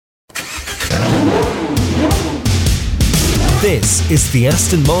This is the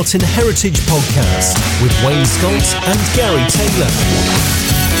Aston Martin Heritage Podcast with Wayne Scott and Gary Taylor.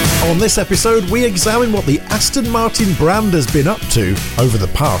 On this episode, we examine what the Aston Martin brand has been up to over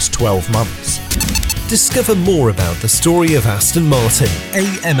the past 12 months. Discover more about the story of Aston Martin.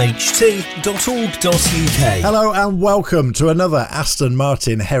 amht.org.uk. Hello and welcome to another Aston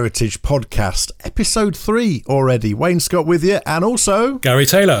Martin Heritage Podcast, episode 3 already. Wayne Scott with you, and also Gary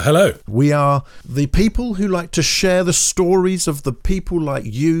Taylor. Hello. We are the people who like to share the stories of the people like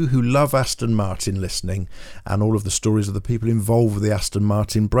you who love Aston Martin listening, and all of the stories of the people involved with the Aston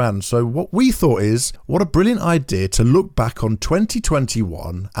Martin brand. So what we thought is, what a brilliant idea to look back on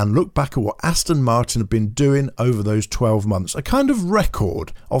 2021 and look back at what Aston Martin have been doing over those 12 months. A kind of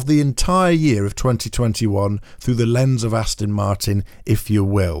record of the entire year of 2021 through the lens of Aston Martin, if you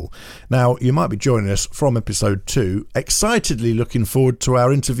will. Now, you might be joining us from episode 2, excitedly looking forward to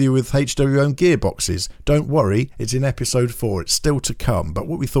our interview with HWM Gearboxes. Don't worry, it's in episode 4, it's still to come, but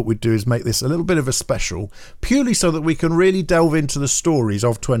what we thought we'd do is make this a little bit of a special, purely so that we can really delve into the stories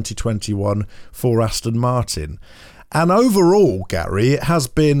of 2021 for Aston Martin. And overall, Gary, it has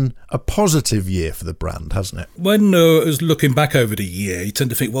been a positive year for the brand, hasn't it? When I was looking back over the year, you tend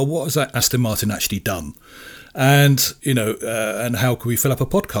to think, well, what has that Aston Martin actually done? And, and how can we fill up a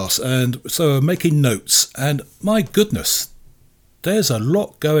podcast? And so making notes, and my goodness, there's a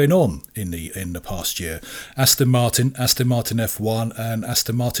lot going on in the past year. Aston Martin F1 and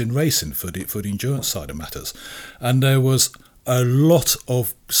Aston Martin Racing for the endurance side of matters. And there was a lot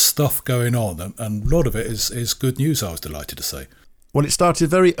of stuff going on, and a lot of it is good news, I was delighted to say. Well, it started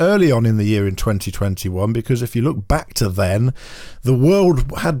very early on in the year in 2021, because if you look back to then, the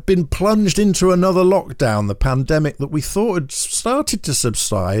world had been plunged into another lockdown. The pandemic that we thought had started to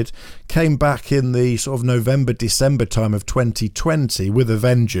subside came back in the sort of November, December time of 2020 with a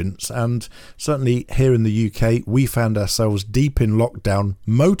vengeance. And certainly here in the UK, we found ourselves deep in lockdown.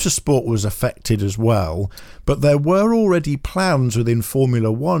 Motorsport was affected as well, but there were already plans within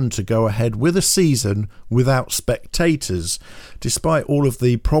Formula One to go ahead with a season without spectators. Despite all of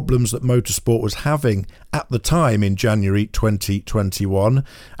the problems that motorsport was having at the time in January 2021,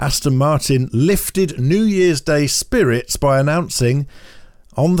 Aston Martin lifted New Year's Day spirits by announcing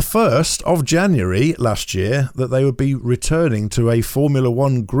on the 1st of January last year that they would be returning to a Formula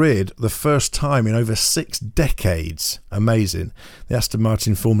One grid, the first time in over 6 decades. Amazing. The Aston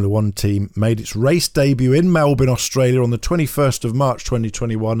Martin Formula One team made its race debut in Melbourne, Australia on the 21st of March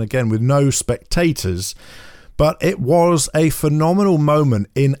 2021, again with no spectators. But it was a phenomenal moment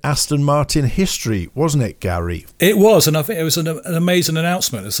in Aston Martin history, wasn't it, Gary? It was, and I think it was an amazing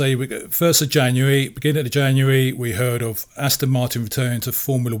announcement. To say, 1st of January, beginning of January, we heard of Aston Martin returning to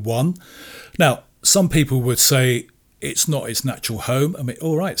Formula One. Now, some people would say it's not its natural home. I mean,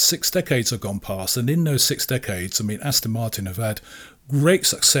 all right, 6 decades have gone past, and in those 6 decades, I mean, Aston Martin have had great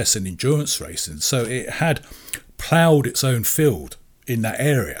success in endurance racing, so it had ploughed its own field in that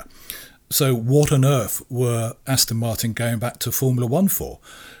area. So what on earth were Aston Martin going back to Formula One for?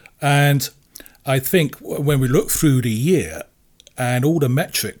 And I think when we look through the year and all the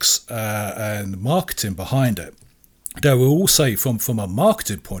metrics and marketing behind it, they will all say from a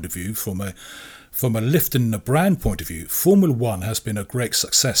marketing point of view, from a lifting the brand point of view, Formula One has been a great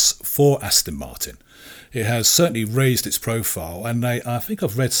success for Aston Martin. It has certainly raised its profile, and I think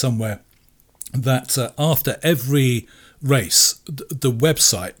I've read somewhere that after every race, the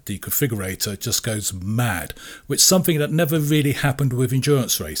website, the configurator just goes mad, which is something that never really happened with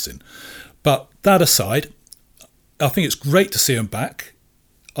endurance racing. But that aside, I think it's great to see them back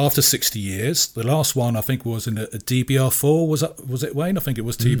after 60 years. The last one I think was in a DBR4, was it Wayne? I think it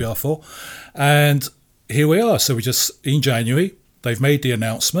was TBR4. And here we are. So in January, they've made the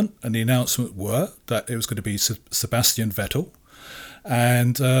announcement, and the announcement were that it was going to be Sebastian Vettel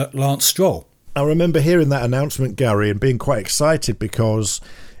and Lance Stroll. I remember hearing that announcement, Gary, and being quite excited because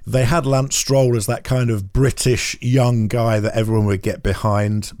they had Lance Stroll as that kind of British young guy that everyone would get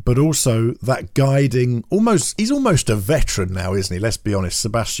behind, but also that guiding, he's almost a veteran now, isn't he? Let's be honest,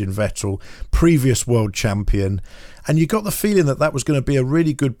 Sebastian Vettel, previous world champion. And you got the feeling that that was going to be a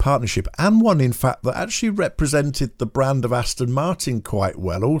really good partnership, and one, in fact, that actually represented the brand of Aston Martin quite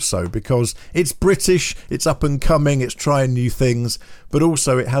well also, because it's British, it's up and coming, it's trying new things, but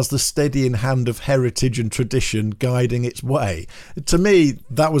also it has the steadying hand of heritage and tradition guiding its way. To me,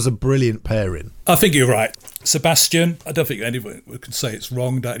 that was a brilliant pairing. I think you're right. Sebastian, I don't think anyone can say it's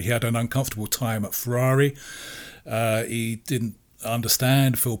wrong that he had an uncomfortable time at Ferrari. He didn't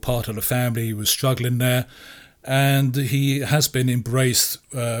feel part of the family, he was struggling there. And he has been embraced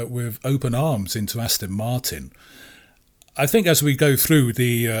with open arms into Aston Martin. I think as we go through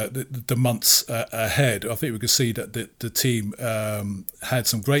the months ahead, I think we can see that the team had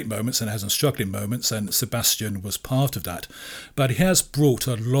some great moments and had some struggling moments, and Sebastian was part of that. But he has brought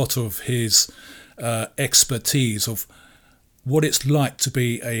a lot of his expertise of what it's like to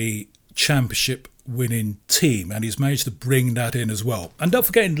be a championship winning team, and he's managed to bring that in as well. And don't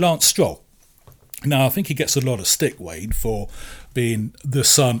forget Lance Stroll. Now, I think he gets a lot of stick, Wayne, for being the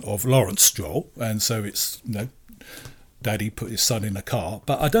son of Lawrence Stroll, and so it's, Daddy put his son in a car,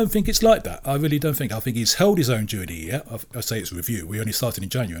 but I don't think it's like that. I really don't think. I think he's held his own during the year. I say it's a review. We only started in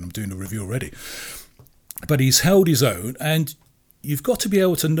January and I'm doing a review already. But he's held his own, and you've got to be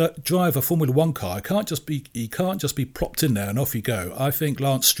able to drive a Formula One car. You can't just be plopped in there and off you go. I think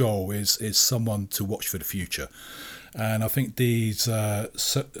Lance Stroll is someone to watch for the future. And I think these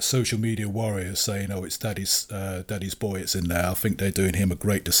social media warriors saying, "Oh, it's Daddy's boy, it's in there," I think they're doing him a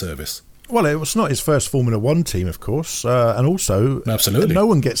great disservice. Well, it was not his first Formula One team, of course, and also absolutely, no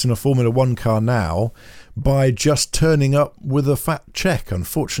one gets in a Formula One car now by just turning up with a fat check.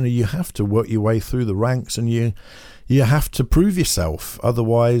 Unfortunately, you have to work your way through the ranks, and you have to prove yourself.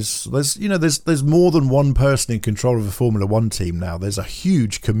 Otherwise, there's more than one person in control of a Formula One team now. There's a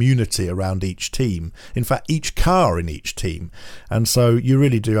huge community around each team. In fact, each car in each team. And so you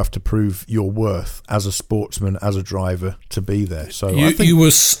really do have to prove your worth as a sportsman, as a driver, to be there. So I think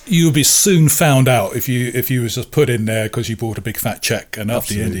you would be soon found out if you was just put in there because you bought a big fat check, and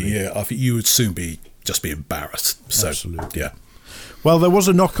after the end of the year, I think you would soon be embarrassed. So, absolutely. Yeah. Well, there was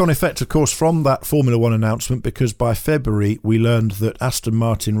a knock-on effect, of course, from that Formula One announcement, because by February we learned that Aston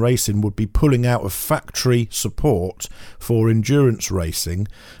Martin Racing would be pulling out of factory support for endurance racing.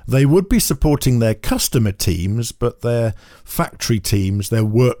 They would be supporting their customer teams, but their factory teams, their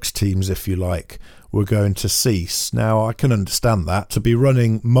works teams, if you like, were going to cease. Now, I can understand that. To be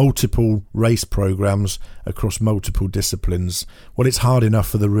running multiple race programs across multiple disciplines, well, it's hard enough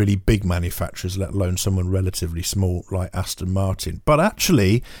for the really big manufacturers, let alone someone relatively small like Aston Martin. But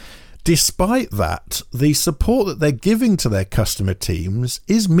actually, despite that, the support that they're giving to their customer teams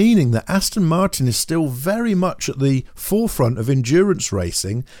is meaning that Aston Martin is still very much at the forefront of endurance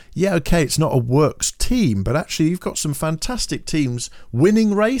racing. Yeah, okay, it's not a works team, but actually you've got some fantastic teams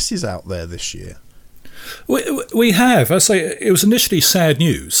winning races out there this year. We have. I say it was initially sad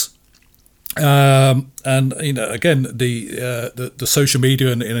news, and again the social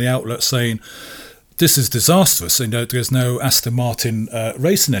media and the outlets saying this is disastrous. There's no Aston Martin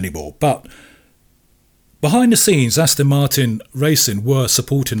racing anymore. But behind the scenes, Aston Martin Racing were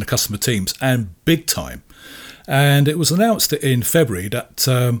supporting the customer teams, and big time. And it was announced in February that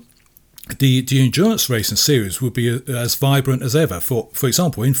the endurance racing series would be as vibrant as ever. For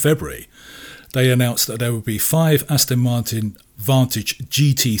example, in February, they announced that there would be 5 Aston Martin Vantage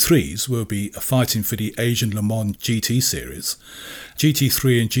GT3s will be fighting for the Asian Le Mans GT series.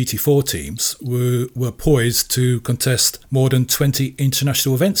 GT3 and GT4 teams were poised to contest more than 20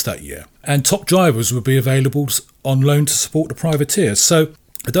 international events that year. And top drivers would be available on loan to support the privateers. So,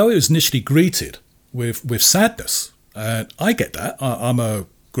 although it was initially greeted with sadness, and I get that, I'm a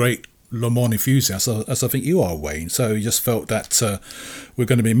great Le Mans enthusiast, as I think you are, Wayne. So you just felt that we're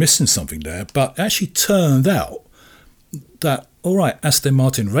going to be missing something there. But it actually turned out that, all right, Aston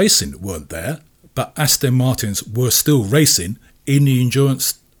Martin Racing weren't there, but Aston Martins were still racing in the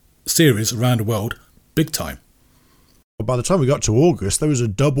endurance series around the world big time. By the time we got to August, there was a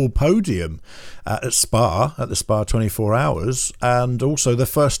double podium at Spa, at the Spa 24 Hours, and also the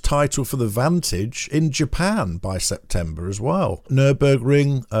first title for the Vantage in Japan by September as well.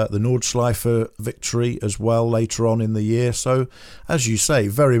 Nürburgring, the Nordschleife victory as well later on in the year. So, as you say,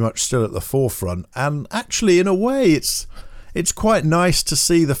 very much still at the forefront. And actually, in a way, it's quite nice to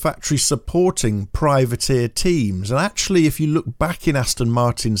see the factory supporting privateer teams. And actually, if you look back in Aston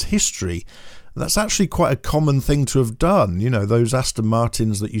Martin's history, that's actually quite a common thing to have done. You know, those Aston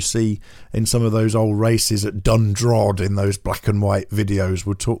Martins that you see in some of those old races at Dundrod in those black and white videos.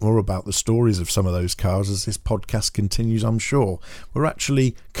 We'll talk more about the stories of some of those cars as this podcast continues, I'm sure. Were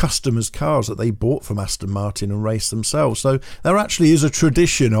actually customers' cars that they bought from Aston Martin and raced themselves. So there actually is a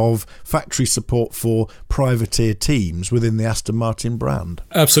tradition of factory support for privateer teams within the Aston Martin brand.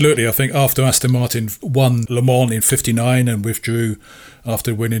 Absolutely. I think after Aston Martin won Le Mans in 59 and withdrew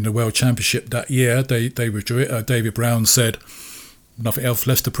after winning the World Championship that year, they withdrew it. David Brown said nothing else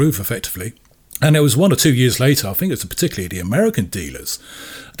left to prove, effectively. And it was 1 or 2 years later, I think it was particularly the American dealers,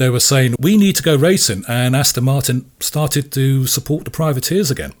 they were saying, we need to go racing, and Aston Martin started to support the privateers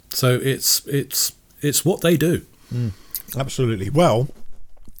again. So it's what they do. Absolutely. Well,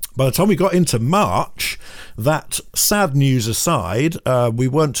 By the time we got into March, that sad news aside, we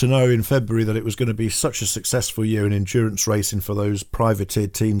weren't to know in February that it was going to be such a successful year in endurance racing for those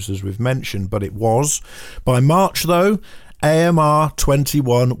privateered teams, as we've mentioned, but it was. By March, though, AMR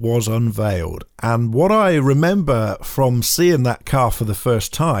 21 was unveiled. And what I remember from seeing that car for the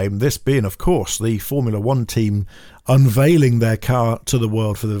first time, this being, of course, the Formula One team unveiling their car to the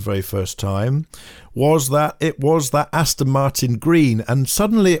world for the very first time, was that it was that Aston Martin green. And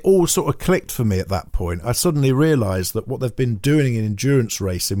suddenly it all sort of clicked for me at that point. I suddenly realised that what they've been doing in endurance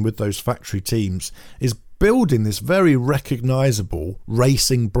racing with those factory teams is building this very recognisable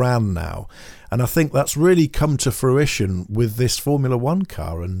racing brand now. And I think that's really come to fruition with this Formula One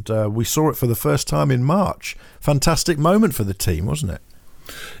car. And we saw it for the first time in March. Fantastic moment for the team, wasn't it?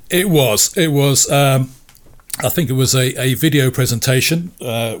 It was. I think it was a video presentation.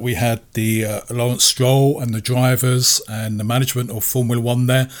 We had the Lawrence Stroll and the drivers and the management of Formula One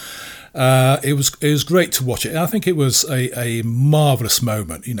there. It was great to watch it. I think it was a marvellous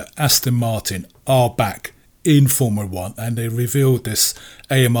moment. You know, Aston Martin are back in Formula One, and they revealed this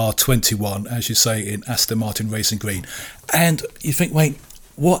AMR 21, as you say, in Aston Martin Racing Green. And you think, wait,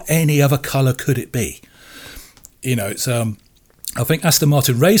 what any other colour could it be? You know, it's I think Aston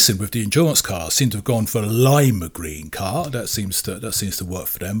Martin Racing with the endurance cars seem to have gone for a lime green car. That seems to work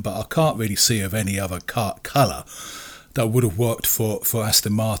for them, but I can't really see of any other colour that would have worked for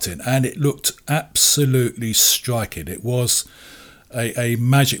Aston Martin. And it looked absolutely striking. It was a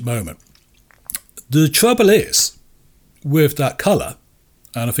magic moment. The trouble is with that colour,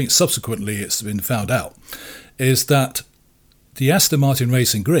 and I think subsequently it's been found out, is that the Aston Martin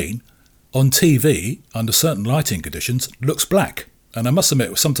Racing Green on TV under certain lighting conditions looks black. And I must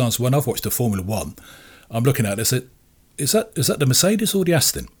admit, sometimes when I've watched the Formula One, I'm looking at it and say, is that the Mercedes or the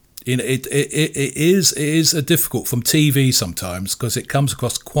Aston? You know, it is a difficult from TV sometimes because it comes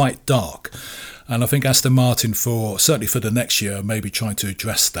across quite dark. And I think Aston Martin, certainly for the next year, may be trying to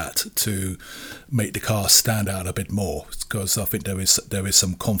address that to make the car stand out a bit more, because I think there is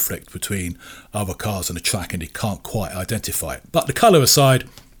some conflict between other cars on the track and you can't quite identify it. But the colour aside,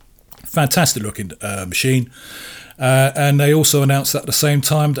 fantastic looking machine. And they also announced at the same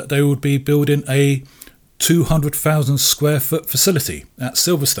time that they would be building a 200,000 square foot facility at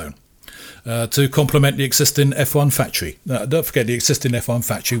Silverstone to complement the existing F1 factory. Don't forget, the existing F1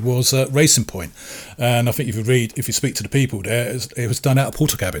 factory was Racing Point, and I think if you speak to the people there, it was done out of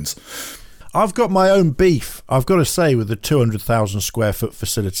Portakabins. I've got my own beef, I've got to say, with the 200,000 square foot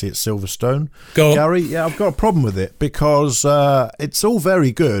facility at Silverstone. Go on. Gary, yeah, I've got a problem with it because it's all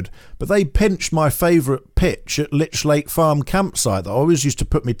very good, but they pinched my favourite pitch at Litch Lake Farm campsite that I always used to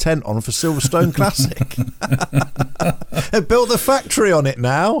put my tent on for Silverstone Classic. They built the factory on it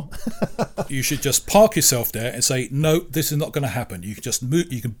now. You should just park yourself there and say, no, this is not going to happen. You can just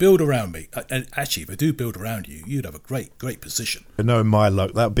move, you can build around me. And actually, if I do build around you, you'd have a great position. But knowing my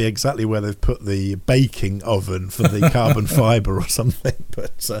luck, that would be exactly where they've put the baking oven for the carbon fibre or something.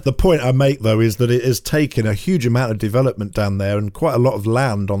 But the point I make, though, is that it has taken a huge amount of development down there and quite a lot of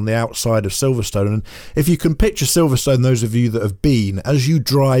land on the outside of Silverstone. And if you can picture Silverstone, those of you that have been, as you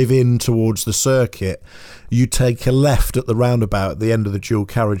drive in towards the circuit, you take a left at the roundabout at the end of the dual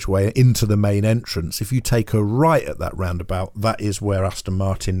carriageway into the main entrance. If you take a right at that roundabout, that is where Aston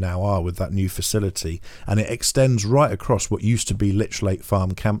Martin now are with that new facility. And it extends right across what used to be Litch Lake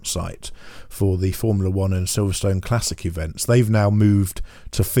Farm campsite for the Formula One and Silverstone Classic events. They've now moved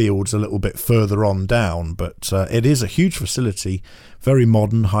to fields a little bit further on down, but it is a huge facility, very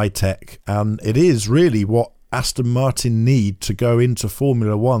modern, high-tech, and it is really what Aston Martin need to go into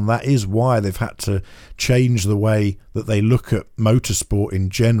Formula One. That is why they've had to change the way that they look at motorsport in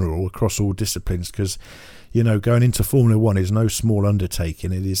general across all disciplines, because, you know, going into Formula One is no small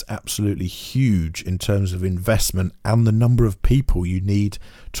undertaking. It is absolutely huge in terms of investment and the number of people you need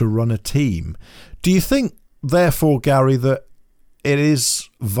to run a team. Do you think, therefore, Gary, that it is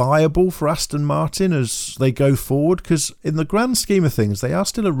viable for Aston Martin as they go forward? Because in the grand scheme of things, they are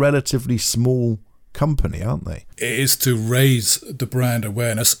still a relatively small company, aren't they? It is to raise the brand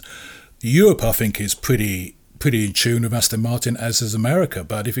awareness. Europe, I think, is pretty in tune with Aston Martin, as is America.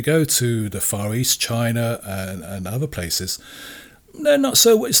 But if you go to the Far East, China, and other places,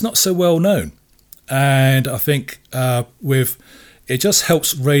 it's not so well known. And I think it just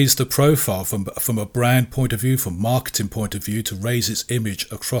helps raise the profile from a brand point of view, from marketing point of view, to raise its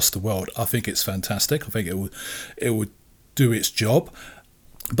image across the world. I think it's fantastic. I think it would do its job.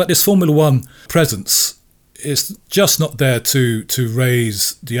 But this Formula One presence is just not there to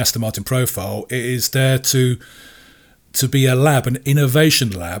raise the Aston Martin profile. It is there to be a lab, an innovation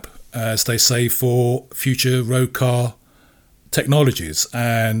lab, as they say, for future road car technologies,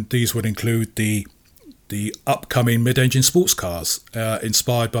 and these would include the upcoming mid-engine sports cars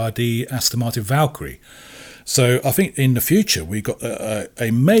inspired by the Aston Martin Valkyrie. So I think in the future we've got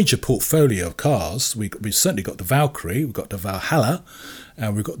a major portfolio of cars. We've certainly got the Valkyrie, we've got the Valhalla,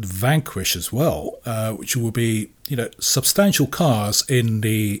 and we've got the Vanquish as well, which will be substantial cars in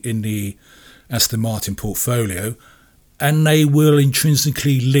the Aston Martin portfolio, and they will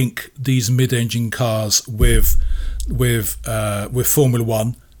intrinsically link these mid-engine cars with Formula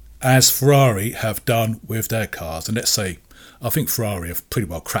One, as Ferrari have done with their cars. And let's say, I think Ferrari have pretty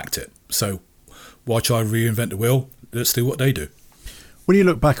well cracked it. So why try reinvent the wheel? Let's do what they do. When you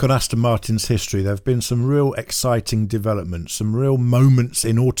look back on Aston Martin's history, there have been some real exciting developments, some real moments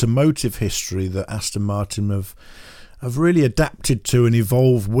in automotive history that Aston Martin have really adapted to and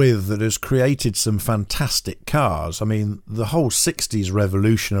evolved with, that has created some fantastic cars. I mean, the whole 60s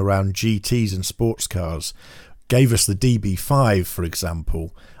revolution around GTs and sports cars gave us the DB5, for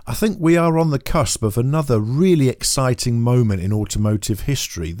example. I think we are on the cusp of another really exciting moment in automotive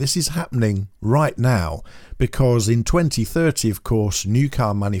history. This is happening right now because in 2030, of course, new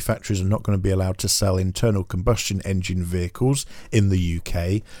car manufacturers are not going to be allowed to sell internal combustion engine vehicles in the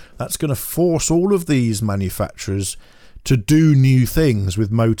UK. That's going to force all of these manufacturers to do new things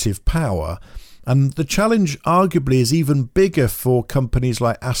with motive power. And the challenge arguably is even bigger for companies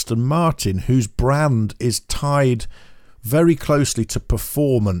like Aston Martin, whose brand is tied very closely to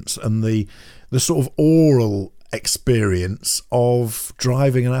performance and the sort of oral experience of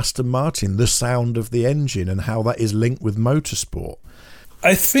driving an Aston Martin, the sound of the engine and how that is linked with motorsport.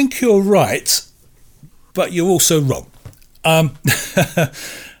 I think you're right, but you're also wrong. I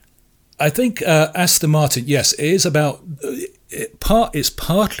think Aston Martin, yes, it is about it's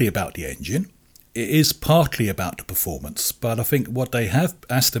partly about the engine. It is partly about the performance, but I think what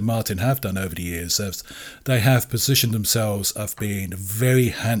Aston Martin have done over the years is they have positioned themselves as being very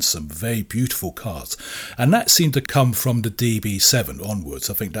handsome, very beautiful cars. And that seemed to come from the DB7 onwards.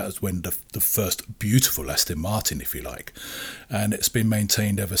 I think that was when the first beautiful Aston Martin, if you like. And it's been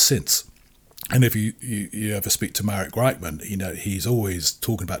maintained ever since. And if you ever speak to Marek Reitman, he's always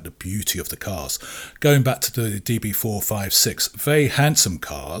talking about the beauty of the cars. Going back to the DB4, 5, 6, very handsome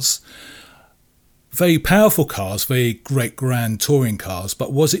cars, very powerful cars, very great grand touring cars,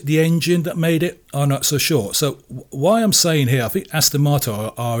 but was it the engine that made it? I'm not so sure. So why I'm saying here, I think Aston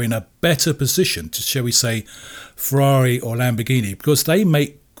Martin are in a better position to, shall we say, Ferrari or Lamborghini, because they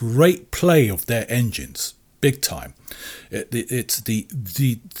make great play of their engines, big time. It's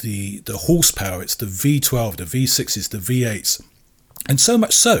the horsepower, it's the V12, the V6s, the V8s, and so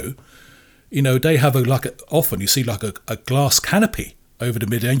much so, they have often you see like a glass canopy over the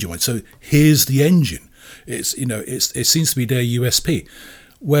mid-engine one. So here's the engine. It seems to be their USP.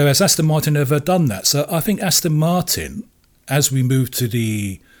 Whereas Aston Martin never done that. So I think Aston Martin, as we move to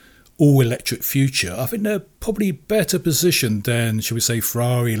the all-electric future, I think they're probably better positioned than, shall we say,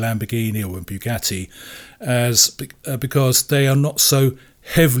 Ferrari, Lamborghini or Bugatti, because they are not so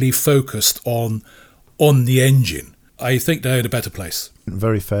heavily focused on the engine. I think they're in a better place.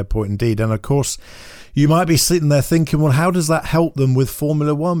 Very fair point indeed. And of course, you might be sitting there thinking, well, how does that help them with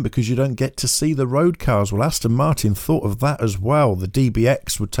Formula One? Because you don't get to see the road cars. Well, Aston Martin thought of that as well. The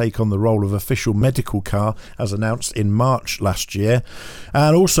DBX would take on the role of official medical car, as announced in March last year.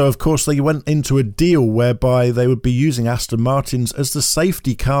 And also, of course, they went into a deal whereby they would be using Aston Martins as the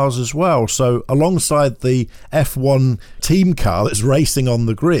safety cars as well. So alongside the F1 team car that's racing on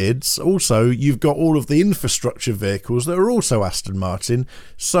the grids, also you've got all of the infrastructure vehicles that are also Aston Martin.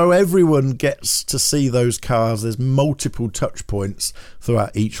 So everyone gets to see those cars. There's multiple touch points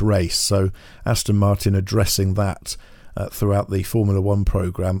throughout each race. So Aston Martin addressing that throughout the Formula One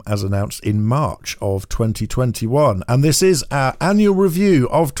programme as announced in March of 2021. And this is our annual review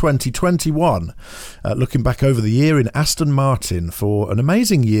of 2021, looking back over the year in Aston Martin, for an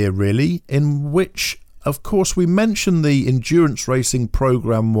amazing year really, in which of course we mentioned the endurance racing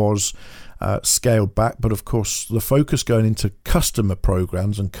programme was scaled back, but of course the focus going into customer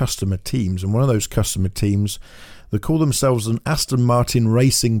programs and customer teams, and one of those customer teams, they call themselves an Aston Martin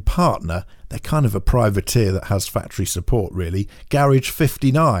Racing Partner. They're kind of a privateer that has factory support really. Garage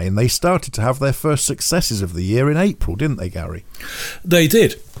 59, they started to have their first successes of the year in April, didn't they, Gary? They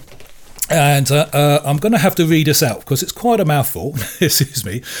did. And I'm going to have to read this out because it's quite a mouthful. Excuse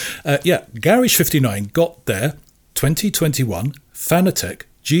me. Garage 59 got their 2021 Fanatec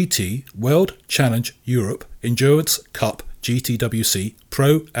GT World Challenge Europe Endurance Cup GTWC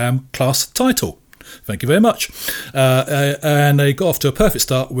Pro Am Class title. Thank you very much. And they got off to a perfect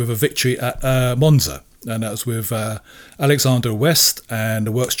start with a victory at Monza. And that was with Alexander West and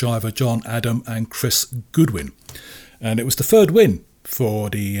the works driver John Adam and Chris Goodwin. And it was the third win for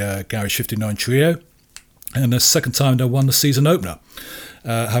the Garage 59 trio, and the second time they won the season opener,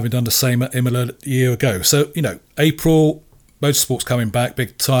 having done the same at Imola a year ago. So, April, motorsport's coming back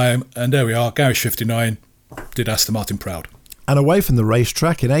big time, and there we are, Garage 59 did Aston Martin proud. And away from the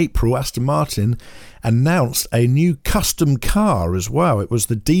racetrack, in April, Aston Martin announced a new custom car as well. It was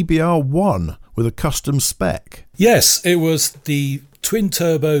the DBR1 with a custom spec. Yes, it was the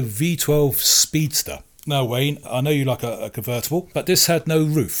twin-turbo V12 Speedster. Now, Wayne, I know you like a convertible, but this had no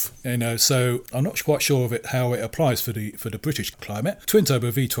roof, so I'm not quite sure of how it applies for the British climate.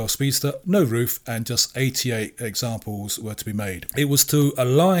 Twin-turbo V12 Speedster, no roof, and just 88 examples were to be made. It was to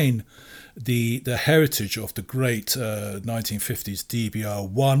align the heritage of the great 1950s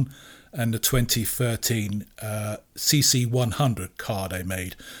DBR1 and the 2013 CC100 car they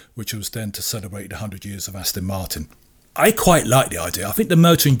made, which was then to celebrate the 100 years of Aston Martin. I quite like the idea. I think the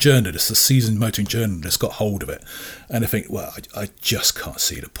seasoned motoring journalist got hold of it, and I think, well, I just can't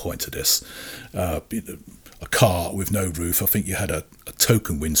see the point of this. A car with no roof. I think you had a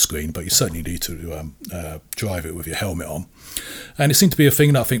token windscreen, but you certainly need to drive it with your helmet on. And it seemed to be a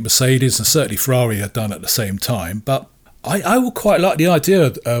thing that I think Mercedes and certainly Ferrari had done at the same time. But I would quite like the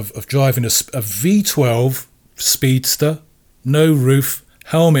idea of driving a V12 Speedster, no roof,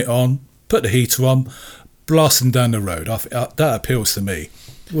 helmet on, put the heater on, blasting down the road. That appeals to me.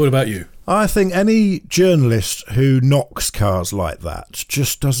 What about you? I think any journalist who knocks cars like that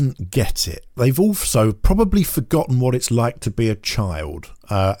just doesn't get it. They've also probably forgotten what it's like to be a child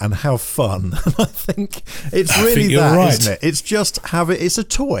and how fun. I think it's really that, right, isn't it? It's just it's a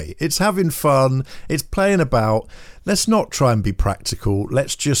toy. It's having fun. It's playing about. Let's not try and be practical.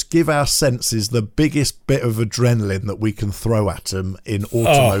 Let's just give our senses the biggest bit of adrenaline that we can throw at them in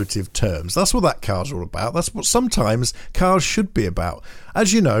automotive terms. That's what that car's all about. That's what sometimes cars should be about.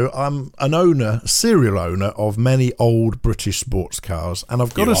 As you know, I'm an serial owner of many old British sports cars, and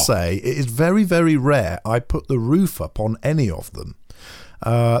I've got to say, it is very, very rare I put the roof up on any of them.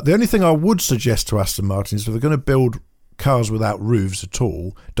 The only thing I would suggest to Aston Martin is if they're going to build cars without roofs at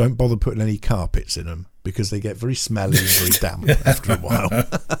all, don't bother putting any carpets in them, because they get very smelly and very damp after a while.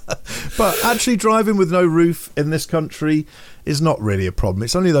 But actually driving with no roof in this country is not really a problem.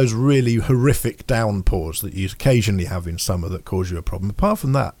 It's only those really horrific downpours that you occasionally have in summer that cause you a problem. Apart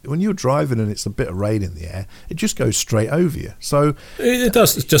from that, when you're driving and it's a bit of rain in the air, it just goes straight over you. So it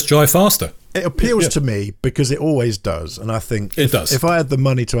does. It's just drive faster. It appeals to me because it always does. And I think if I had the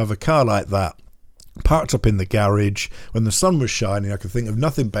money to have a car like that, parked up in the garage when the sun was shining, I could think of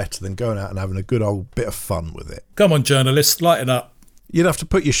nothing better than going out and having a good old bit of fun with it. Come on, journalists, lighten up. You'd have to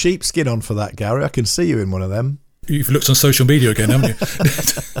put your sheepskin on for that, Gary. I can see you in one of them. You've looked on social media again, haven't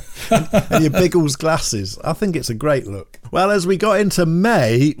you? And your Biggles glasses. I think it's a great look. Well, as we got into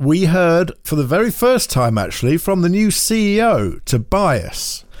May, we heard for the very first time, actually, from the new CEO,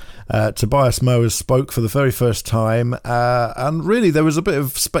 Tobias. Tobias Mowers spoke for the very first time, and really there was a bit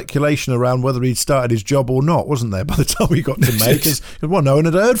of speculation around whether he'd started his job or not, wasn't there, by the time we got to May, because no one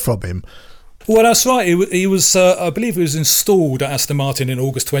had heard from him. Well, that's right. He was, I believe he was installed at Aston Martin in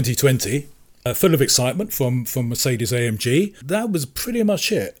August 2020, full of excitement from Mercedes-AMG. That was pretty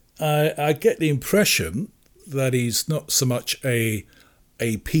much it. I get the impression that he's not so much a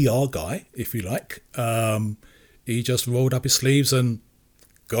PR guy, if you like. He just rolled up his sleeves and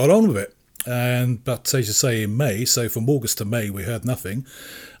got on with it. But as you say, in May, so from August to May, we heard nothing.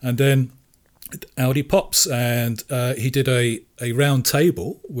 And then Audi pops, and he did a round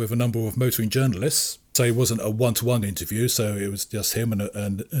table with a number of motoring journalists. So it wasn't a one-to-one interview, so it was just him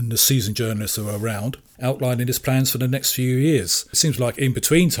and the seasoned journalists who were around, outlining his plans for the next few years. It seems like in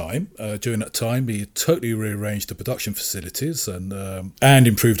between time, during that time, he totally rearranged the production facilities and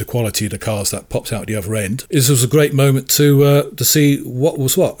improved the quality of the cars that popped out the other end. This was a great moment to see what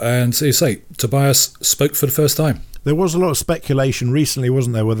was what. And as you say, Tobias spoke for the first time. There was a lot of speculation recently,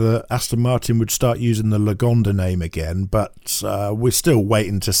 wasn't there, whether Aston Martin would start using the Lagonda name again, but we're still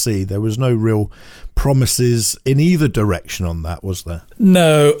waiting to see. There was no real promises in either direction on that, was there?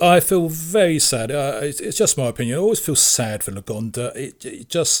 No, I feel very sad. It's just my opinion. I always feel sad for Lagonda. It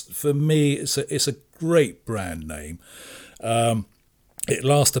just, for me, it's a great brand name. It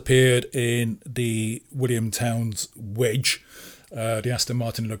last appeared in the William Townes Wedge, the Aston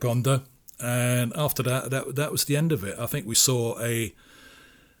Martin Lagonda. And after that was the end of it. I think we saw I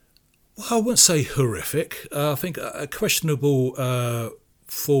wouldn't say horrific, I think a questionable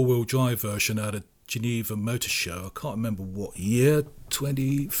four-wheel drive version out of Geneva Motor Show. I can't remember what year,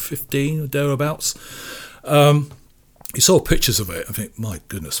 2015 or thereabouts. You saw pictures of it. I think, my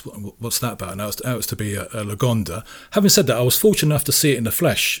goodness, what's that about? And that was to be a Lagonda. Having said that, I was fortunate enough to see it in the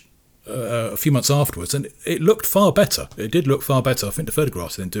flesh a few months afterwards, and it looked far better. It did look far better. I think the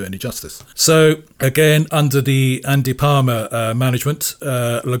photographs didn't do it any justice. So again, under the Andy Palmer management,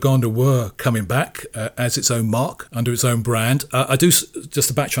 Lagonda were coming back as its own mark, under its own brand. I do, just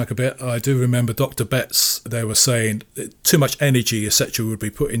to backtrack a bit, I do remember Dr. Betts, they were saying too much energy, etc., would be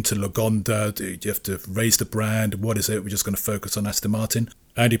put into Lagonda. You have to raise the brand. What is it? We're just going to focus on Aston Martin.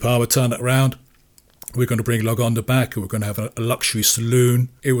 Andy Palmer turned it around. We're going to bring Lagonda back. We're going to have a luxury saloon.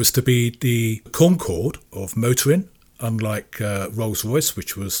 It was to be the Concorde of motoring, unlike Rolls-Royce,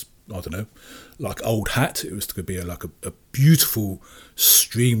 which was, I don't know, like old hat. It was to be like a beautiful,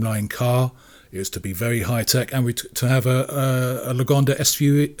 streamlined car. It was to be very high-tech, and to have a Lagonda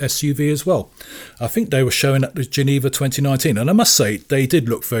SUV as well. I think they were showing at the Geneva 2019, and I must say, they did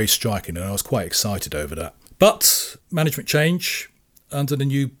look very striking, and I was quite excited over that. But management change under the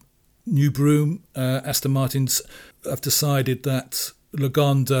new broom, Aston Martins have decided that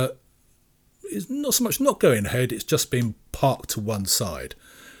Lagonda is not so much not going ahead, it's just been parked to one side.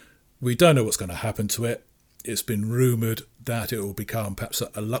 We don't know what's going to happen to it. It's been rumoured that it will become perhaps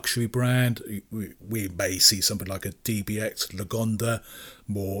a luxury brand. We may see something like a DBX Lagonda,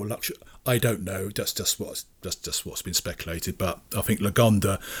 more luxury. I don't know. That's just what's been speculated. But I think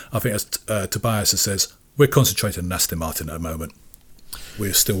Lagonda, as Tobias says, we're concentrating on Aston Martin at the moment.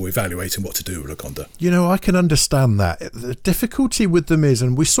 We're still evaluating what to do with Lagonda. You know, I can understand that. The difficulty with them is,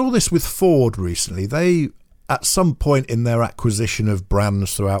 and we saw this with Ford recently, they, at some point in their acquisition of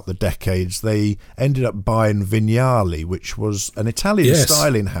brands throughout the decades, they ended up buying Vignale, which was an Italian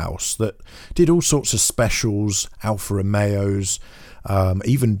styling house that did all sorts of specials, Alfa Romeos,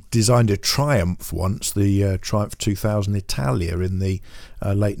 even designed a Triumph once, the Triumph 2000 Italia in the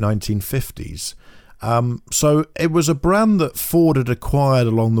late 1950s. So it was a brand that Ford had acquired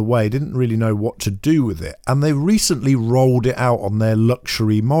along the way, didn't really know what to do with it, and they recently rolled it out on their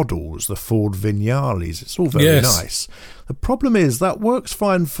luxury models, the Ford Vignales. It's all very nice. The problem is that works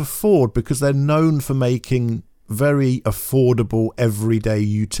fine for Ford because they're known for making very affordable, everyday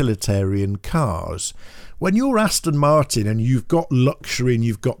utilitarian cars. When you're Aston Martin and you've got luxury and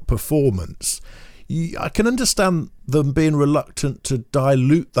you've got performance, I can understand them being reluctant to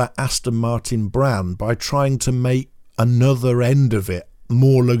dilute that Aston Martin brand by trying to make another end of it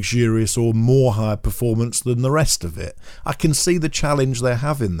more luxurious or more high performance than the rest of it. I can see the challenge they're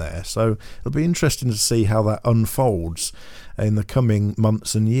having there, so it'll be interesting to see how that unfolds in the coming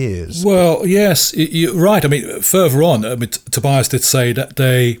months and years. Well, yes, you're right. I mean, further on, Tobias did say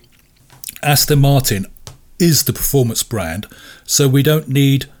that Aston Martin is the performance brand, so we don't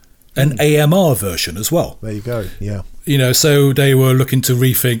need an AMR version as well. There you go, yeah. You know, so they were looking to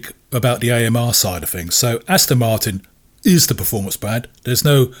rethink about the AMR side of things. So Aston Martin is the performance brand. There's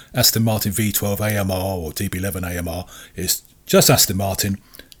no Aston Martin V12 AMR or DB11 AMR. It's just Aston Martin.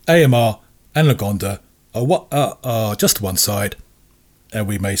 AMR and Lagonda are just one side, and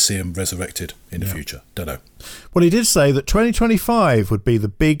we may see them resurrected in the future. Don't know. Well, he did say that 2025 would be the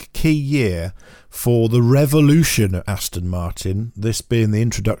big key year for the revolution at Aston Martin, this being the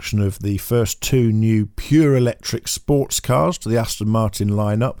introduction of the first two new pure electric sports cars to the Aston Martin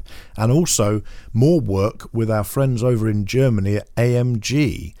lineup, and also more work with our friends over in Germany at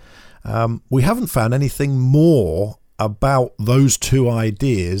AMG. We haven't found anything more about those two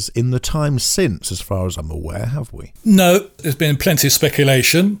ideas in the time since, as far as I'm aware, have we? No, there's been plenty of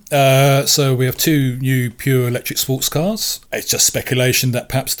speculation. So we have two new pure electric sports cars. It's just speculation that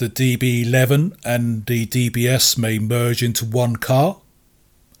perhaps the DB11 and the DBS may merge into one car.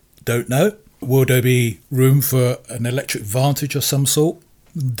 Don't know. Will there be room for an electric Vantage of some sort?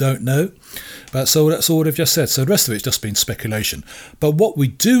 Don't know. But so that's all they've just said. So the rest of it's just been speculation. But what we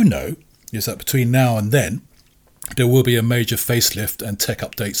do know is that between now and then, there will be a major facelift and tech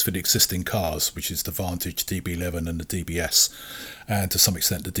updates for the existing cars, which is the Vantage, DB11 and the DBS, and to some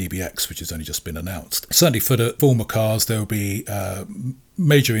extent the DBX, which has only just been announced. Certainly for the former cars, there will be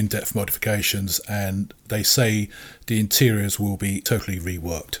major in-depth modifications, and they say the interiors will be totally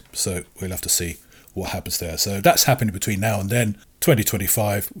reworked. So we'll have to see what happens there. So that's happening between now and then.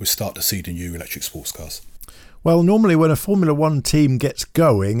 2025, we'll start to see the new electric sports cars. Well, normally when a Formula One team gets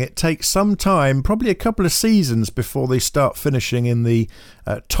going, it takes some time, probably a couple of seasons before they start finishing in the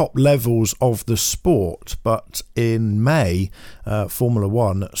top levels of the sport. But in May, Formula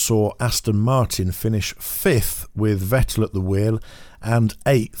One saw Aston Martin finish 5th with Vettel at the wheel and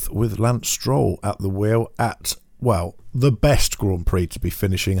 8th with Lance Stroll at the wheel at well, the best Grand Prix to be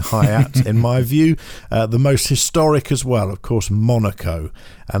finishing high at, in my view. The most historic as well, of course, Monaco.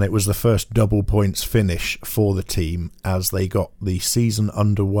 And it was the first double points finish for the team as they got the season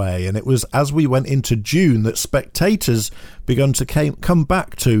underway. And it was as we went into June that spectators began to come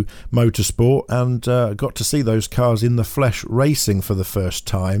back to motorsport and got to see those cars in the flesh racing for the first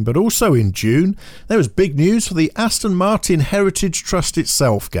time. But also in June, there was big news for the Aston Martin Heritage Trust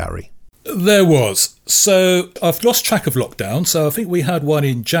itself, Gary. There was. So I've lost track of lockdown. So I think we had one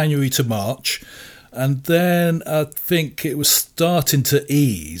in January to March. And then I think it was starting to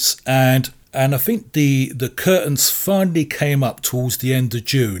ease. And I think the curtains finally came up towards the end of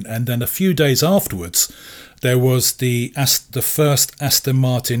June. And then a few days afterwards, there was the first Aston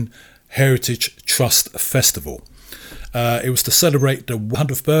Martin Heritage Trust Festival. It was to celebrate the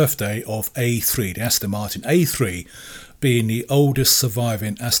 100th birthday of A3, the Aston Martin A3, being the oldest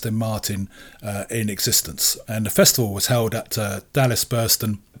surviving Aston Martin in existence. And the festival was held at Dallas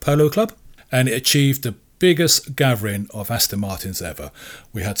Burston Polo Club, and it achieved the biggest gathering of Aston Martins ever.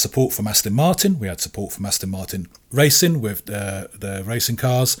 We had support from Aston Martin, we had support from Aston Martin Racing with the racing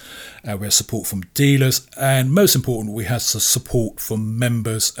cars, we had support from dealers, and most important, we had support from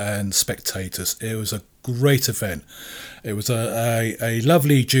members and spectators. It was a great event. It was a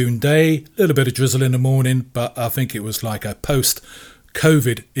lovely June day, a little bit of drizzle in the morning, but I think it was like a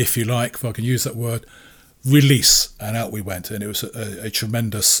post-COVID, if you like, if I can use that word, release, and out we went, and it was a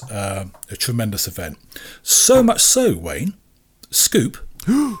tremendous event. So much so, Wayne, Scoop,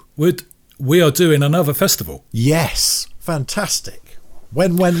 we are doing another festival. Yes, fantastic.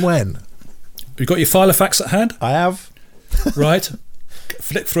 When? You got your file of facts at hand? I have. Right,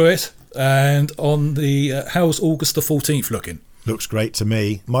 flick through it. And on the how's August the 14th looking? Looks great to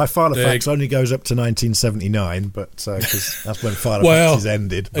me. My file of facts only goes up to 1979, but because that's when file of facts is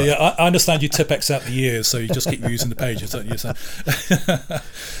ended. But. Yeah, I understand you Tipex out the years, so you just keep using the pages, don't you?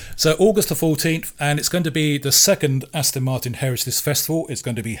 So August the 14th, and it's going to be the second Aston Martin Heritage Festival. It's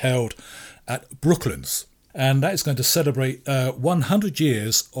going to be held at Brooklands, and that is going to celebrate 100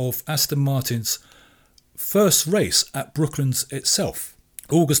 years of Aston Martin's first race at Brooklands itself.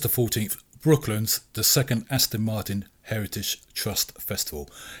 August the 14th, Brooklands, the second Aston Martin Heritage Trust Festival.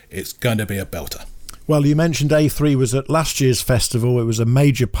 It's going to be a belter. Well, you mentioned A3 was at last year's festival. It was a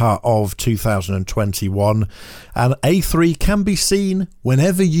major part of 2021. And A3 can be seen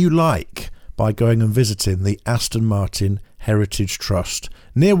whenever you like by going and visiting the Aston Martin Heritage Trust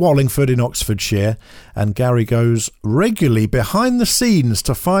near Wallingford in Oxfordshire. And Gary goes regularly behind the scenes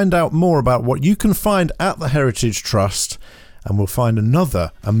to find out more about what you can find at the Heritage Trust. And we'll find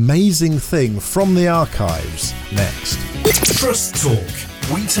another amazing thing from the archives next. Trust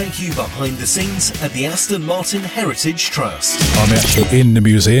Talk. We take you behind the scenes at the Aston Martin Heritage Trust. I'm actually in the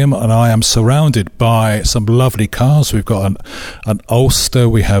museum and I am surrounded by some lovely cars. We've got an Ulster,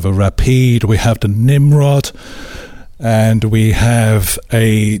 we have a Rapide, we have the Nimrod, and we have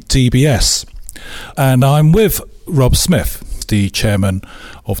a DBS. And I'm with Rob Smith, the chairman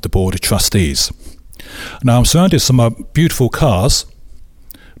of the Board of Trustees. Now, I'm surrounded by some beautiful cars,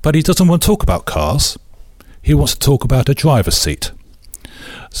 but he doesn't want to talk about cars. He wants to talk about a driver's seat.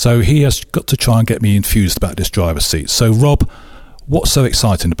 So he has got to try and get me enthused about this driver's seat. So, Rob, what's so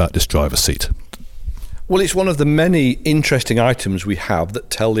exciting about this driver's seat? Well, it's one of the many interesting items we have that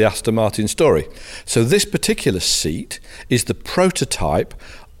tell the Aston Martin story. So this particular seat is the prototype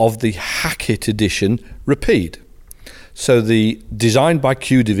of the Hackett Edition Rapide. So the designed by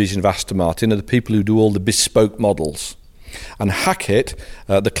Q division of Aston Martin are the people who do all the bespoke models. And Hackett,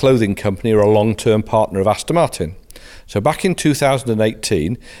 the clothing company, are a long-term partner of Aston Martin. So back in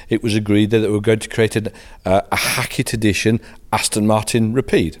 2018, it was agreed that they were going to create a Hackett Edition Aston Martin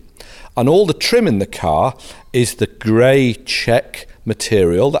Rapide. And all the trim in the car is the grey check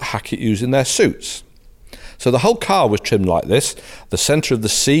material that Hackett use in their suits. So the whole car was trimmed like this. The centre of the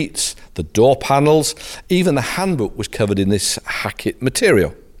seats, the door panels, even the handbook was covered in this Hackett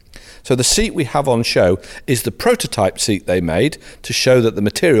material. So the seat we have on show is the prototype seat they made to show that the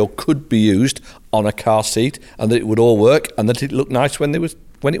material could be used on a car seat and that it would all work and that it looked nice when it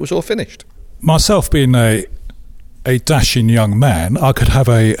was all finished. Myself being a dashing young man, I could have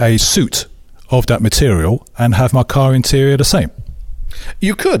a suit of that material and have my car interior the same.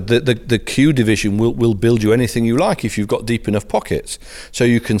 You could. The Q division will build you anything you like if you've got deep enough pockets. So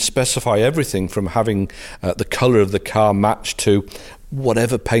you can specify everything from having the colour of the car match to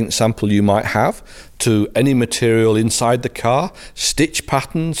whatever paint sample you might have, to any material inside the car, stitch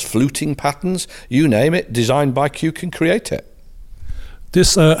patterns, fluting patterns, you name it, designed by Q can create it.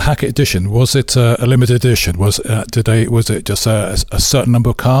 This Hackett edition, was it a limited edition? Was it just a certain number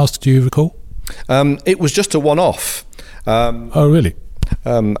of cars, do you recall? It was just a one-off. Oh, really?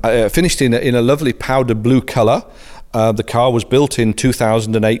 Finished in a lovely powder blue colour. The car was built in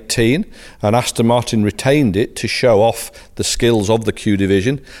 2018, and Aston Martin retained it to show off the skills of the Q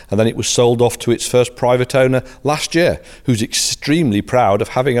division, and then it was sold off to its first private owner last year, who's extremely proud of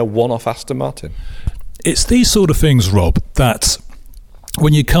having a one-off Aston Martin. It's these sort of things, Rob, that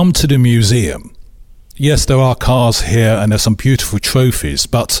when you come to the museum, yes, there are cars here and there's some beautiful trophies,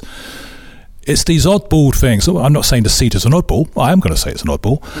 but it's these oddball things. I'm not saying the seat is an oddball. I am going to say it's an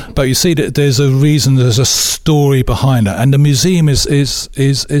oddball. But you see that there's a reason, there's a story behind it. And the museum is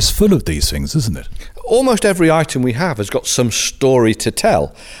full of these things, isn't it? Almost every item we have has got some story to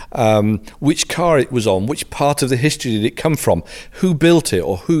tell. Which car it was on, which part of the history did it come from, who built it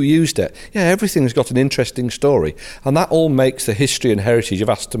or who used it. Yeah, everything's got an interesting story. And that all makes the history and heritage of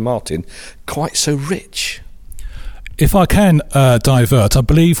Aston Martin quite so rich. If I can divert, I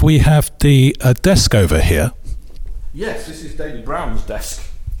believe we have the desk over here. Yes, this is David Brown's desk.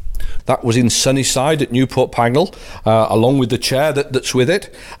 That was in Sunnyside at Newport Pagnell, along with the chair that's with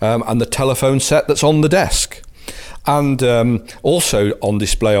it, and the telephone set that's on the desk. And also on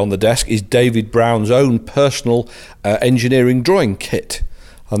display on the desk is David Brown's own personal engineering drawing kit,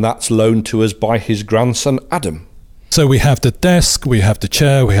 and that's loaned to us by his grandson Adam. So we have the desk, we have the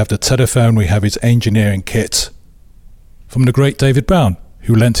chair, we have the telephone, we have his engineering kit from the great David Brown,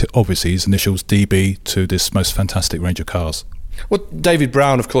 who lent, obviously, his initials DB to this most fantastic range of cars. Well, David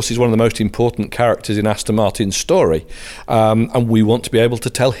Brown, of course, is one of the most important characters in Aston Martin's story, and we want to be able to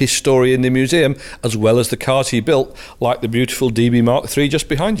tell his story in the museum, as well as the cars he built, like the beautiful DB Mark III just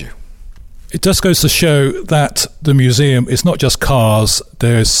behind you. It just goes to show that the museum is not just cars,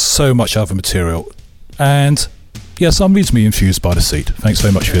 there's so much other material. And yes, I'm reasonably infused by the seat. Thanks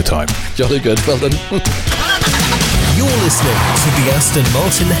very much for your time. Jolly good, well done. You're listening to the Aston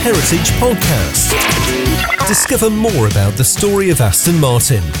Martin Heritage Podcast. Discover more about the story of Aston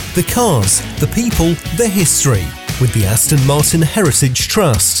Martin, the cars, the people, the history with the Aston Martin Heritage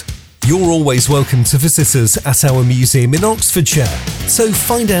Trust. You're always welcome to visit us at our museum in Oxfordshire, so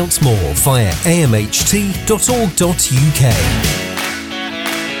find out more via amht.org.uk.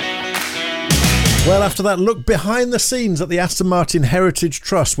 Well, after that look behind the scenes at the Aston Martin Heritage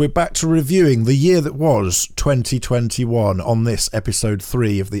Trust, we're back to reviewing the year that was 2021 on this episode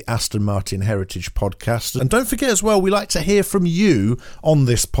 3 of the Aston Martin Heritage Podcast. And don't forget as well, we like to hear from you on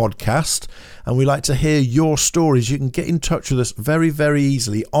this podcast, and we like to hear your stories. You can get in touch with us very, very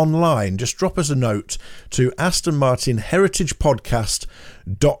easily online. Just drop us a note to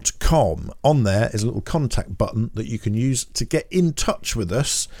astonmartinheritagepodcast.com. On there is a little contact button that you can use to get in touch with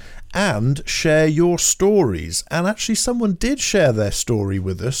us and share your stories. And actually someone did share their story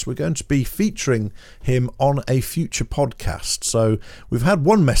with us. We're going to be featuring him on a future podcast. So we've had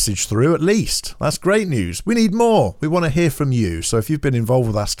one message through at least. That's great news. We need more. We want to hear from you. So if you've been involved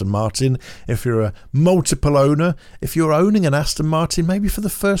with Aston Martin, if you're a multiple owner, if you're owning an Aston Martin maybe for the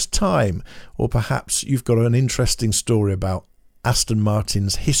first time, or perhaps you've got an interesting story about Aston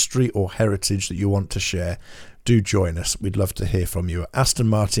Martin's history or heritage that you want to share, do join us. We'd love to hear from you at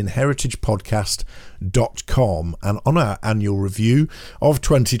astonmartinheritagepodcast.com. And on our annual review of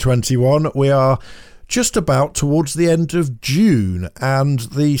 2021, we are just about towards the end of June, and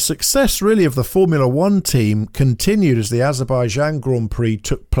the success really of the Formula One team continued as the Azerbaijan Grand Prix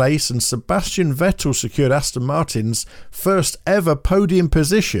took place, and Sebastian Vettel secured Aston Martin's first ever podium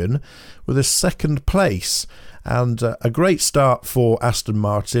position with a second place. And a great start for Aston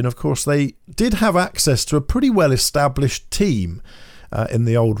Martin. Of course, they did have access to a pretty well-established team in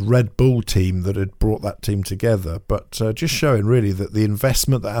the old Red Bull team that had brought that team together. But just showing really that the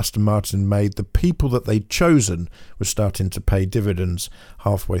investment that Aston Martin made, the people that they'd chosen, were starting to pay dividends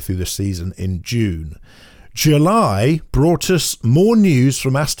halfway through the season in June. July brought us more news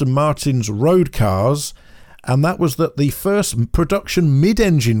from Aston Martin's road cars, and that was that the first production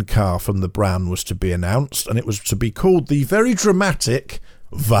mid-engine car from the brand was to be announced, and it was to be called the very dramatic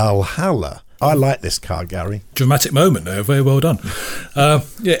Valhalla. I like this car, Gary. Dramatic moment there, very well done.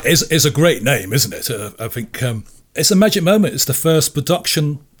 It's a great name, isn't it? I think it's a magic moment. It's the first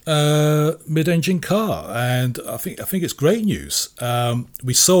production mid-engine car, and I think it's great news.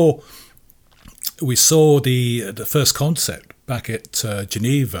 We saw the first concept back at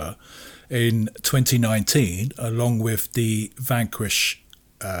Geneva in 2019, along with the Vanquish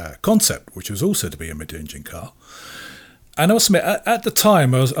concept, which was also to be a mid-engine car. And I must admit, at the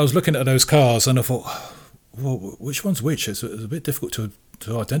time, I was looking at those cars and I thought, well, which one's which? It's a bit difficult to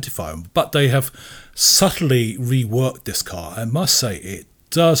identify them. But they have subtly reworked this car. I must say, it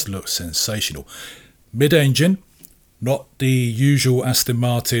does look sensational. Mid-engine, Not the usual Aston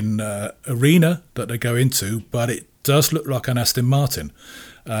Martin arena that they go into, but it does look like an Aston Martin.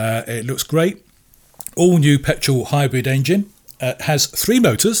 It looks great. All new petrol hybrid engine. Has 3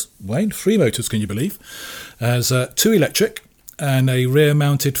 motors. Wayne, 3 motors, can you believe? Has 2 electric and a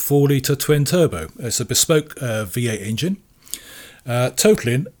rear-mounted 4-litre twin-turbo. It's a bespoke V8 engine,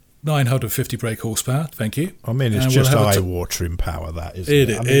 totaling 950 brake horsepower. Thank you. I mean, it's just eye-watering power, that, isn't it?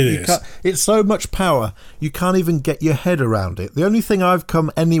 It is. It's so much power, you can't even get your head around it. The only thing I've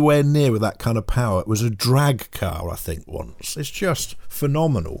come anywhere near with that kind of power was a drag car, I think, once. It's just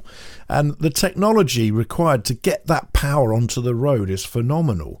phenomenal. And the technology required to get that power onto the road is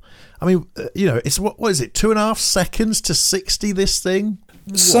phenomenal. I mean, it's what is it, 2.5 seconds to 60, this thing?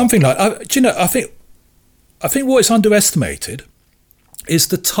 Something like that. Do you know, I think what is underestimated is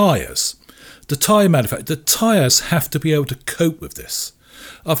the tyres. The tyre manufacturer. The tyres have to be able to cope with this.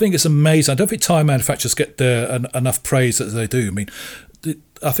 I think it's amazing. I don't think tyre manufacturers get enough praise as they do. I mean,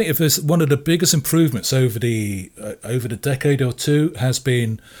 I think if there's one of the biggest improvements over the decade or two has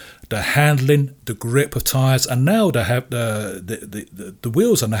been the handling, the grip of tyres, and now they have the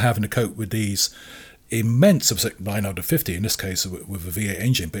wheels are now having to cope with these immense, 950 in this case with a V8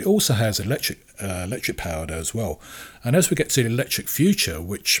 engine, but it also has electric power there as well. And as we get to the electric future,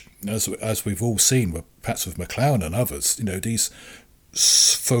 which as we've all seen, perhaps with McLaren and others, these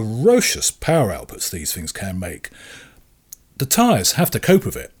ferocious power outputs these things can make, the tyres have to cope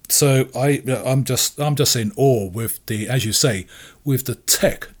with it. So I'm just in awe with as you say, with the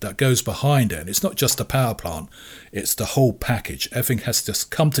tech that goes behind it. And it's not just the power plant; it's the whole package. Everything has to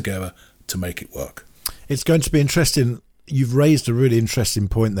just come together to make it work. It's going to be interesting. You've raised a really interesting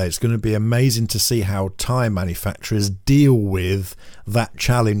point there. It's going to be amazing to see how tyre manufacturers deal with that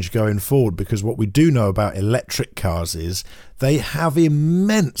challenge going forward, because what we do know about electric cars is they have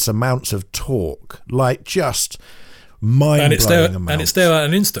immense amounts of torque, like just mind-blowing amounts. And it's there at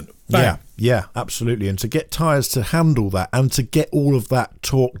an instant. Bang. Yeah, absolutely. And to get tyres to handle that and to get all of that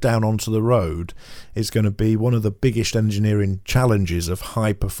torque down onto the road is going to be one of the biggest engineering challenges of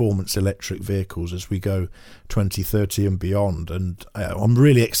high-performance electric vehicles as we go 2030 and beyond. And I'm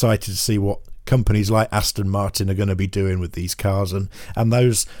really excited to see what companies like Aston Martin are going to be doing with these cars and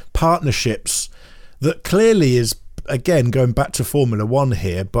those partnerships that clearly is, again, going back to Formula One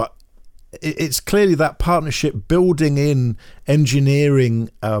here, but it's clearly that partnership building in engineering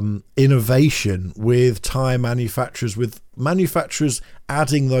innovation with tyre manufacturers, with manufacturers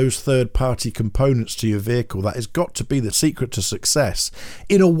adding those third-party components to your vehicle. That has got to be the secret to success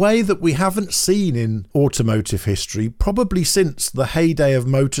in a way that we haven't seen in automotive history, probably since the heyday of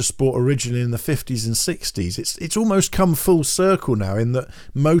motorsport originally in the 50s and 60s. It's almost come full circle now in that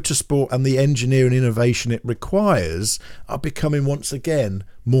motorsport and the engineering innovation it requires are becoming once again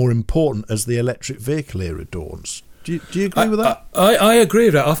more important as the electric vehicle era dawns. Do you agree with that? I agree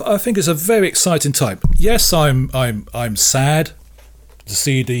with that. I think it's a very exciting time. Yes, I'm sad to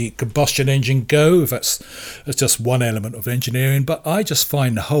see the combustion engine go. That's just one element of engineering, but I just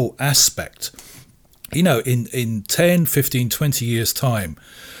find the whole aspect, in 10, 15, 20 years' time,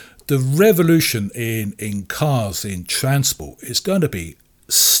 the revolution in cars, in transport, is going to be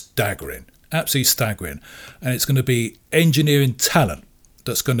staggering, absolutely staggering, and it's going to be engineering talent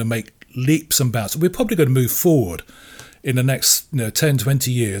that's going to make leaps and bounds. We're probably going to move forward in the next 10,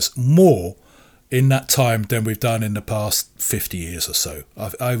 20 years more in that time than we've done in the past 50 years or so.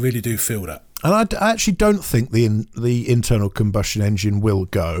 I really do feel that. And I actually don't think the internal combustion engine will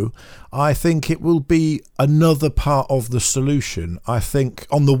go. I think it will be another part of the solution. I think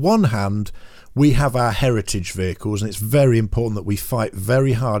on the one hand, we have our heritage vehicles, and it's very important that we fight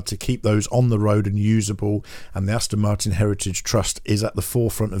very hard to keep those on the road and usable, and the Aston Martin Heritage Trust is at the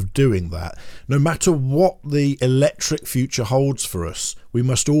forefront of doing that. No matter what the electric future holds for us, we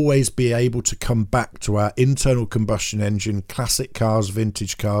must always be able to come back to our internal combustion engine, classic cars,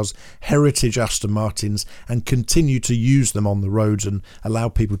 vintage cars, heritage Aston Martins, and continue to use them on the roads and allow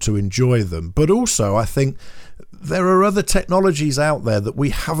people to enjoy them. But also, I think there are other technologies out there that we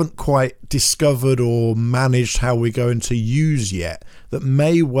haven't quite discovered or managed how we're going to use yet that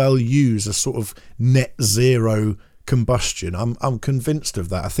may well use a sort of net zero combustion. I'm convinced of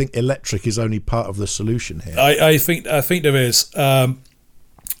that. I think electric is only part of the solution here. I think there is.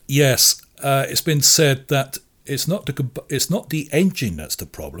 Yes, it's been said that it's not the engine that's the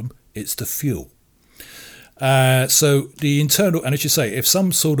problem; it's the fuel. So the internal, and as you say, if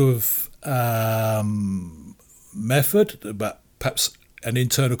some sort of method, but perhaps an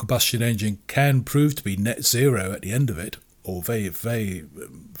internal combustion engine can prove to be net zero at the end of it, or very, very,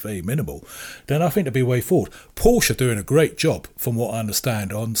 very minimal, then I think there'll be a way forward. Porsche are doing a great job, from what I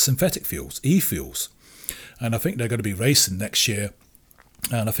understand, on synthetic fuels, e-fuels. and I think they're going to be racing next year.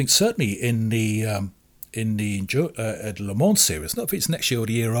 And I think certainly in the Le Mans series, not if it's next year or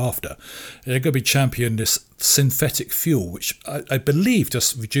the year after, they're going to be championing this synthetic fuel, which I believe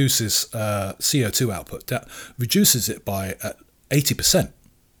just reduces CO2 output. That reduces it by 80%.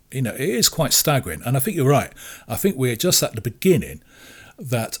 It is quite staggering. And I think you're right. I think we're just at the beginning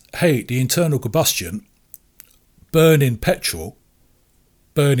that, hey, the internal combustion, burning petrol,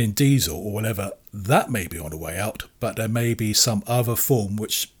 burning diesel or whatever, that may be on the way out, but there may be some other form,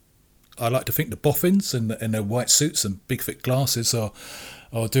 which I like to think the boffins in their white suits and big thick glasses are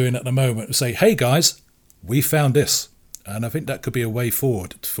doing at the moment, to say, hey guys, we found this. And I think that could be a way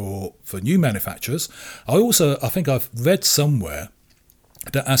forward for new manufacturers. I think I've read somewhere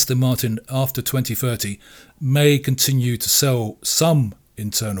that Aston Martin after 2030 may continue to sell some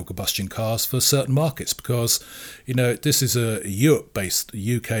internal combustion cars for certain markets, because this is a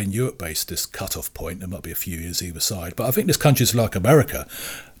UK and Europe based this cut-off point. There might be a few years either side, but I think there's countries like America,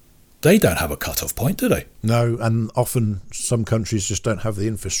 they don't have a cut-off point, do they? No, and often some countries just don't have the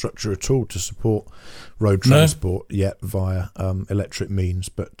infrastructure at all to support road transport yet via electric means.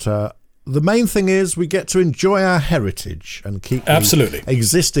 But the main thing is we get to enjoy our heritage and keep the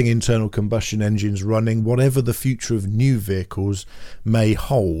existing internal combustion engines running, whatever the future of new vehicles may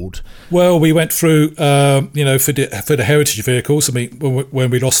hold. Well, we went through, for the heritage vehicles. I mean, when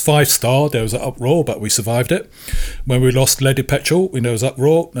we lost 5-star, there was an uproar, but we survived it. When we lost leaded petrol, there was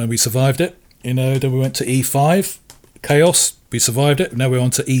uproar, and we survived it. Then we went to E5, chaos, we survived it. Now we're on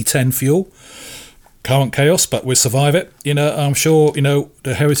to E10 fuel. Current chaos, but we'll survive it. I'm sure,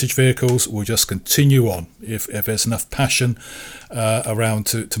 the heritage vehicles will just continue on if there's enough passion around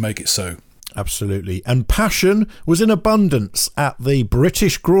to make it so. Absolutely. And passion was in abundance at the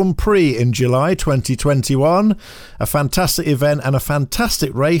British Grand Prix in July 2021. A fantastic event and a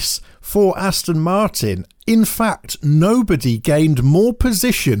fantastic race for Aston Martin. In fact, nobody gained more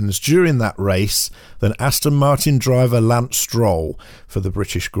positions during that race than Aston Martin driver Lance Stroll for the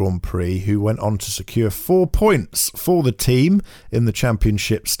British Grand Prix, who went on to secure 4 points for the team in the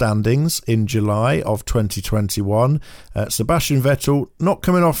championship standings in July of 2021. Sebastian Vettel not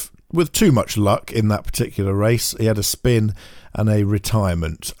coming off with too much luck in that particular race. He had a spin and a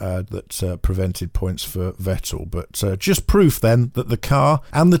retirement that prevented points for Vettel. But just proof then that the car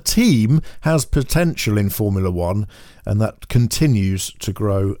and the team has potential in Formula One, and that continues to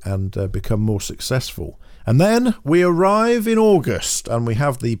grow and become more successful. And then we arrive in August and we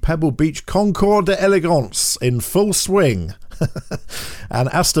have the Pebble Beach Concours d'Elegance in full swing. And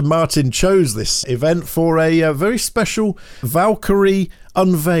Aston Martin chose this event for a very special Valkyrie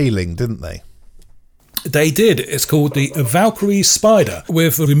unveiling, didn't they? They did. It's called the Valkyrie Spider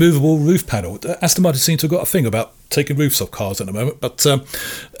with a removable roof panel. Aston Martin seem to have got a thing about taking roofs off cars at the moment. But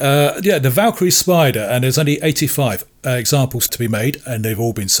the Valkyrie Spider, and there's only 85 examples to be made, and they've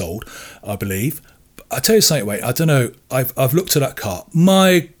all been sold, I believe. But I tell you something, wait, I don't know. I've looked at that car.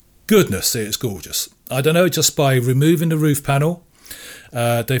 My goodness, it's gorgeous. I don't know, just by removing the roof panel,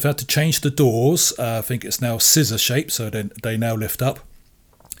 they've had to change the doors. I think it's now scissor shaped, so they now lift up.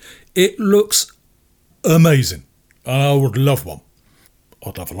 It looks amazing, and I would love one.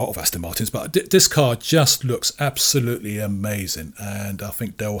 I'd love a lot of Aston Martins, but this car just looks absolutely amazing, and I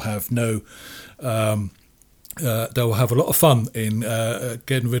think they'll have they'll have a lot of fun in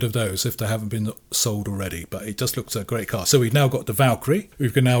getting rid of those if they haven't been sold already. But it just looks a great car. So we've now got the Valkyrie.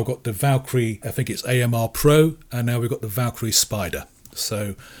 We've now got the Valkyrie, I think it's AMR Pro, and now we've got the Valkyrie Spider.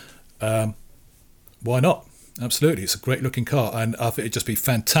 So why not? Absolutely, it's a great looking car, and I think it'd just be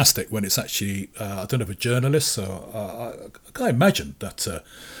fantastic when it's actually, I don't know if a journalist, so I can't imagine that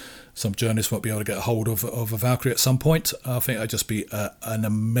some journalists won't be able to get a hold of a Valkyrie at some point. I think it'd just be an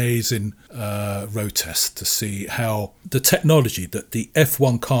amazing road test to see how the technology that the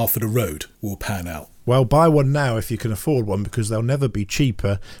F1 car for the road will pan out. Well, buy one now if you can afford one, because they'll never be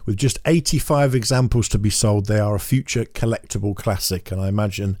cheaper. With just 85 examples to be sold, they are a future collectible classic, and I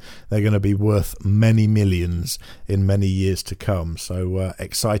imagine they're going to be worth many millions in many years to come. So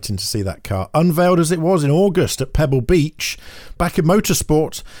exciting to see that car unveiled as it was in August at Pebble Beach. Back in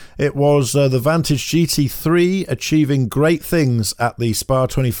motorsport, it was the Vantage GT3 achieving great things at the Spa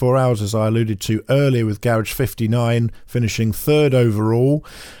 24 Hours, as I alluded to earlier, with Garage 59 finishing third overall.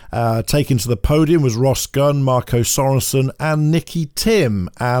 Taken to the podium was Ross Gunn, Marco Sorensen and Nicky Tim.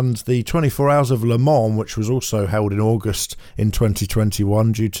 And the 24 Hours of Le Mans, which was also held in August in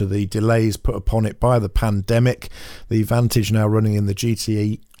 2021 due to the delays put upon it by the pandemic. The Vantage now running in the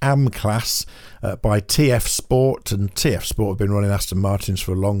GTE AM-Class by TF Sport, and TF Sport have been running Aston Martins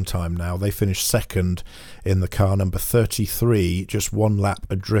for a long time now. They finished second in the car number 33, just one lap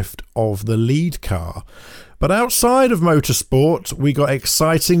adrift of the lead car. But outside of motorsport, we got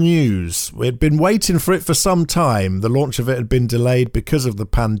exciting news. We had been waiting for it for some time. The launch of it had been delayed because of the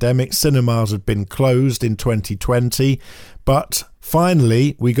pandemic. Cinemas had been closed in 2020. But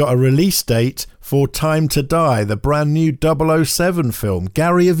finally, we got a release date for Time to Die, the brand new 007 film.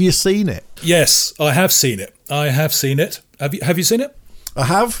 Gary, have you seen it? Yes, I have seen it. Have you seen it? I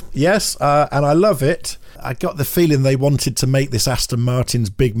have, yes, and I love it. I got the feeling they wanted to make this Aston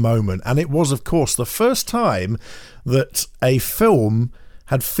Martin's big moment, and it was, of course, the first time that a film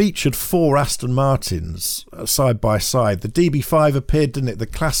had featured 4 Aston Martins side by side. The DB5 appeared, didn't it? The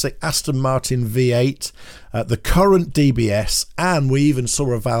classic Aston Martin V8, the current DBS, and we even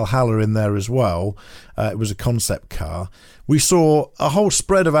saw a Valhalla in there as well. It was a concept car. We saw a whole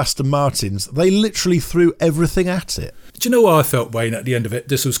spread of Aston Martins. They literally threw everything at it. Do you know what I felt, Wayne, at the end of it?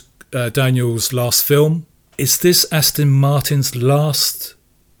 This was Daniel's last film. Is this Aston Martin's last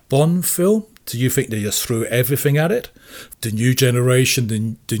Bond film? Do you think they just threw everything at it? The new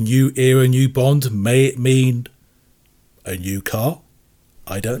generation, the new era, new Bond, may it mean a new car?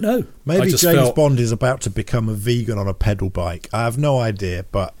 I don't know. Maybe James Bond is about to become a vegan on a pedal bike. I have no idea,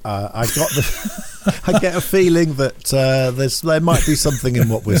 but I get a feeling that there might be something in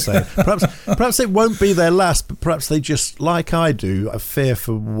what we're saying. Perhaps it won't be their last, but perhaps they just, like I do, a fear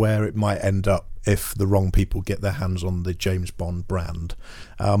for where it might end up if the wrong people get their hands on the James Bond brand.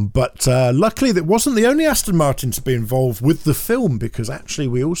 But luckily, that wasn't the only Aston Martin to be involved with the film, because actually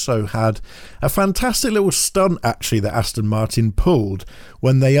we also had a fantastic little stunt actually that Aston Martin pulled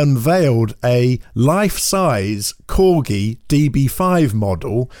when they unveiled a life-size Corgi DB5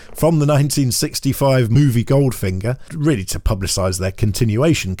 model from the 1965 movie Goldfinger, really to publicise their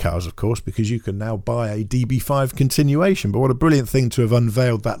continuation cars, of course, because you can now buy a DB5 continuation. But what a brilliant thing to have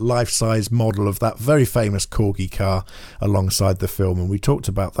unveiled that life-size model of that very famous Corgi car alongside the film. And we talked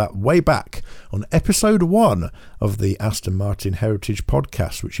about that way back on episode 1 of the Aston Martin Heritage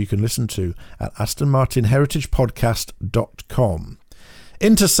Podcast, which you can listen to at astonmartinheritagepodcast.com.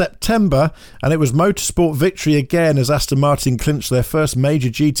 Into September, and it was motorsport victory again as Aston Martin clinched their first major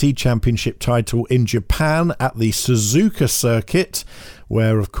GT championship title in Japan at the Suzuka circuit,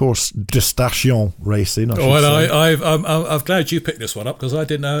 where, of course, Destation Racing. I'm glad you picked this one up, because I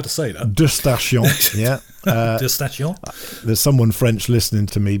didn't know how to say that. Destation, yeah. Destation. There's someone French listening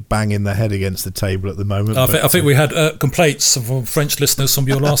to me banging their head against the table at the moment. I think we had complaints from French listeners from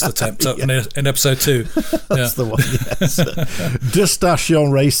your last attempt in episode 2. That's the one, yes.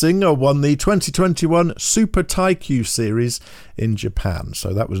 Destation Racing won the 2021 Super Taikyu Series in Japan.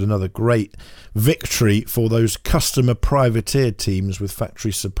 So that was another great victory for those customer privateer teams with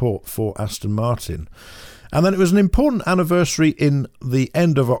factory support for Aston Martin. And then it was an important anniversary in the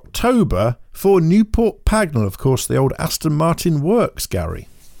end of October for Newport Pagnell, of course, the old Aston Martin works, Gary.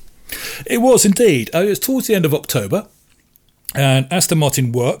 It was indeed. It was towards the end of October, and Aston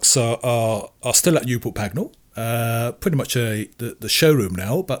Martin works are still at Newport Pagnell. Pretty much the showroom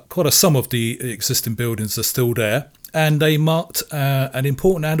now, but quite some of the existing buildings are still there. And they marked an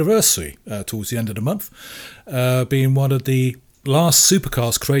important anniversary towards the end of the month, being one of the last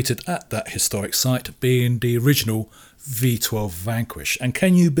supercars created at that historic site, being the original V12 Vanquish. And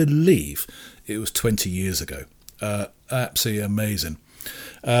can you believe it was 20 years ago? Absolutely amazing.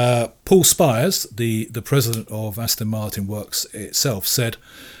 Paul Spires, the president of Aston Martin Works itself, said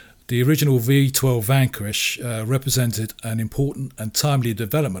the original V12 Vanquish represented an important and timely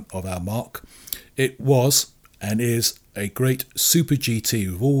development of our marque. It was and is a great Super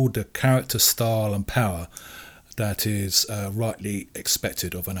GT with all the character, style and power that is rightly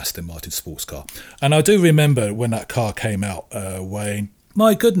expected of an Aston Martin sports car. And I do remember when that car came out, Wayne,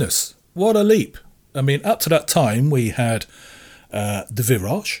 my goodness, what a leap. I mean, up to that time we had the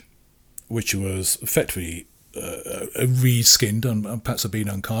Virage, which was effectively a reskinned, and perhaps I've been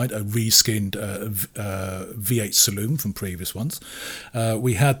unkind, a reskinned V8 saloon from previous ones.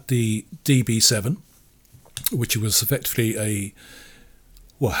 We had the DB7, which was effectively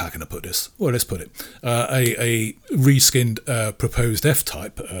how can I put this? Well, let's put it. A reskinned proposed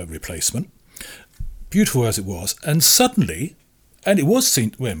F-Type replacement. Beautiful as it was. And suddenly, and it was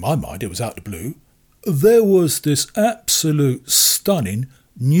seen, well, in my mind, it was out of the blue, there was this absolute stunning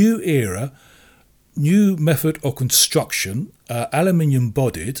new era, new method of construction, aluminium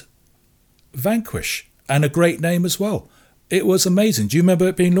bodied Vanquish, and a great name as well. It was amazing. Do you remember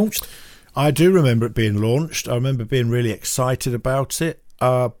it being launched? I do remember it being launched. I remember being really excited about it.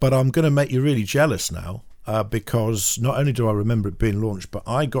 But I'm going to make you really jealous now. because not only do I remember it being launched, but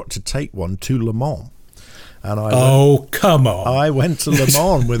I got to take one to Le Mans. And come on! I went to Le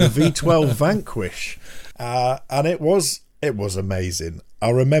Mans with a V12 Vanquish, and it was amazing. I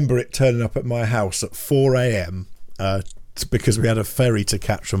remember it turning up at my house at 4 a.m. Because we had a ferry to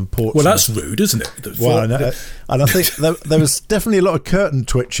catch from Portsmouth. Well, that's rude, isn't it? Well, and I think there was definitely a lot of curtain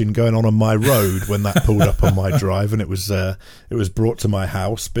twitching going on my road when that pulled up on my drive, and it was brought to my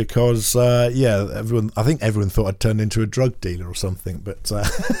house because I think everyone thought I'd turned into a drug dealer or something. But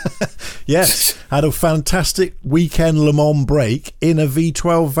yes, had a fantastic weekend Le Mans break in a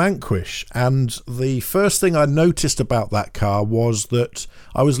V12 Vanquish, and the first thing I noticed about that car was that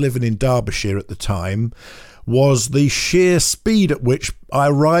I was living in Derbyshire at the time. Was the sheer speed at which I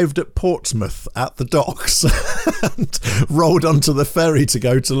arrived at Portsmouth at the docks and rolled onto the ferry to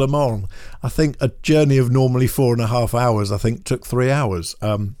go to Le Mans. I think a journey of normally 4.5 hours, I think, took 3 hours.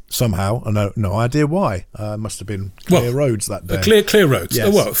 Somehow, I know no idea why. Must have been clear roads that day. Clear roads.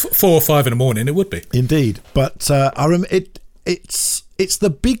 Yes. Well, 4 or 5 in the morning, it would be. Indeed, but I remember it's the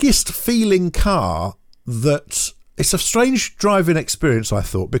biggest feeling car that it's a strange driving experience. I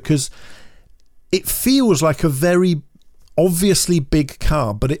thought because. It feels like a very obviously big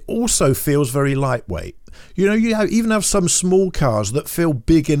car, but it also feels very lightweight. You know, you even have some small cars that feel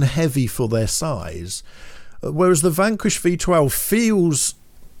big and heavy for their size, whereas the Vanquish V12 feels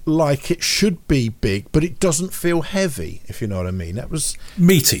like it should be big, but it doesn't feel heavy, if you know what I mean. That was...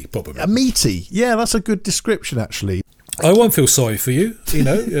 Meaty, probably. Meaty. Yeah, that's a good description, actually. I won't feel sorry for you,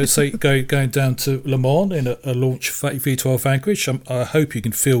 say going down to Le Mans in a launch V12 Vanquish. I hope you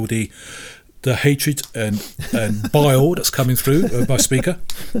can feel the hatred and bile that's coming through my speaker.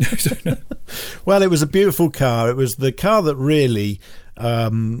 Well, it was a beautiful car. It was the car that really...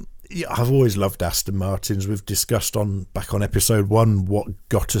 I've always loved Aston Martins. We've discussed back on episode 1 what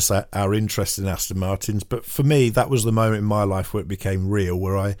got us our interest in Aston Martins. But for me, that was the moment in my life where it became real,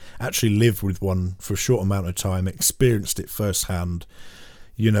 where I actually lived with one for a short amount of time, experienced it firsthand,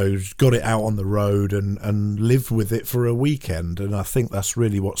 got it out on the road and lived with it for a weekend. And I think that's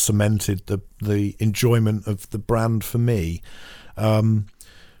really what cemented the enjoyment of the brand for me. When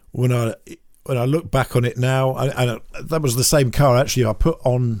I look back on it now, and that was the same car actually I put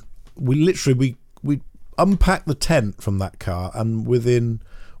on. We unpacked the tent from that car, and within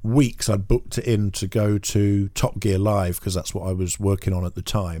weeks I'd booked it in to go to Top Gear Live because that's what I was working on at the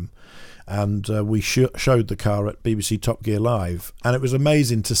time. And we showed the car at BBC Top Gear Live, and it was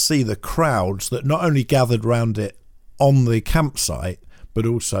amazing to see the crowds that not only gathered around it on the campsite but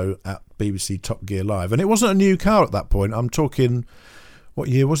also at BBC Top Gear Live. And it wasn't a new car at that point. I'm talking, what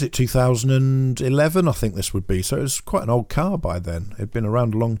year was it? 2011, I think this would be. So it was quite an old car by then. It'd been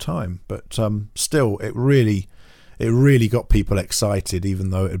around a long time, but still, it really got people excited, even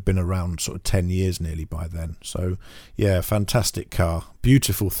though it had been around sort of 10 years nearly by then. So, yeah, fantastic car.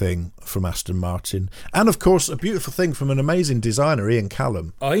 Beautiful thing from Aston Martin. And, of course, a beautiful thing from an amazing designer, Ian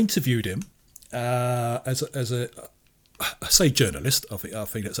Callum. I interviewed him as a I say journalist. I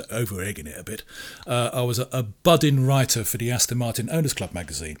think that's over-egging it a bit. I was a budding writer for the Aston Martin Owners Club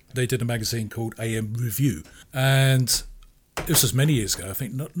magazine. They did a magazine called AM Review. And... this was many years ago, I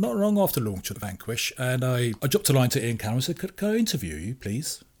think, not long after the launch of the Vanquish, and I dropped a line to Ian Callum and said, can I interview you,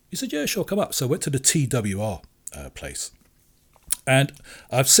 please? He said, yeah, sure, come up. So I went to the TWR place. And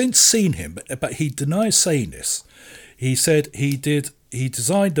I've since seen him, but he denies saying this. He said he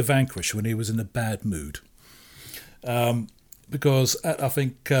designed the Vanquish when he was in a bad mood. Because I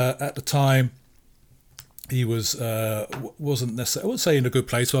think at the time, he wasn't necessarily, I wouldn't say in a good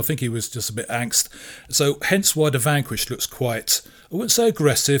place, but I think he was just a bit angst. So hence why the Vanquish looks quite, I wouldn't say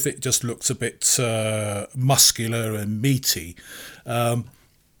aggressive, it just looks a bit muscular and meaty.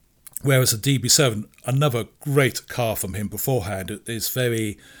 Whereas the DB7, another great car from him beforehand, is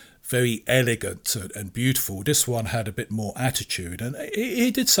very, very elegant and beautiful. This one had a bit more attitude. And he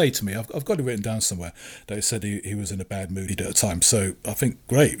did say to me, I've got it written down somewhere, that he said he was in a bad mood at the time. So I think,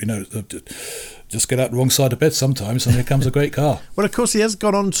 great, just get out the wrong side of bed sometimes and here comes a great car. Well, of course, he has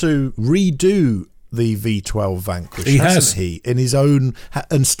gone on to redo the V12 Vanquish, hasn't he? In his own,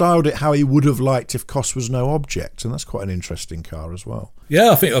 and styled it how he would have liked if cost was no object. And that's quite an interesting car as well.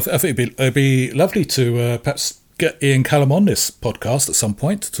 Yeah, I think it'd be lovely to perhaps get Ian Callum on this podcast at some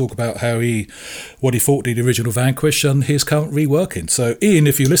point to talk about what he thought of the original Vanquish and his current reworking. So Ian,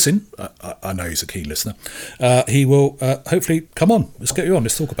 if you listen, I know he's a keen listener, he will hopefully come on. Let's get you on.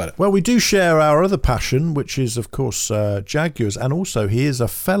 Let's talk about it. Well, we do share our other passion, which is, of course, Jaguars, and also he is a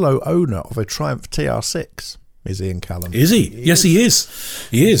fellow owner of a Triumph TR6. Is Ian Callum? Is he? Yes, he is.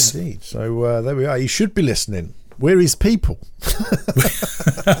 He is. Indeed. So there we are. He should be listening. We're his people.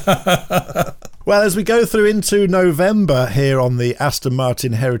 Well, as we go through into November here on the Aston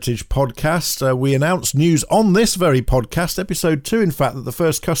Martin Heritage Podcast, we announced news on this very podcast, episode 2, in fact, that the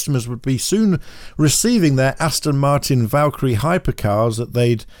first customers would be soon receiving their Aston Martin Valkyrie hypercars that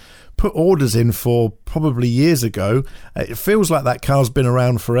they'd put orders in for probably years ago. It feels like that car's been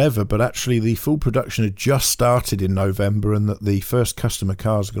around forever, but actually the full production had just started in November, and that the first customer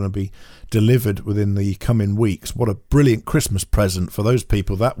cars are going to be delivered within the coming weeks. What a brilliant Christmas present for those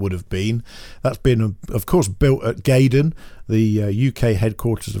people that would have been. That's been, of course, built at Gaydon, the UK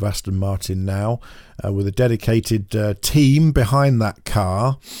headquarters of Aston Martin now, with a dedicated team behind that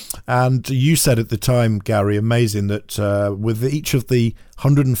car. And you said at the time, Gary, amazing that with each of the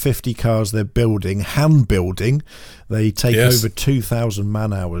 150 cars they're building, hand building, they take over 2,000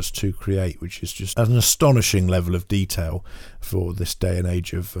 man hours to create, which is just an astonishing level of detail for this day and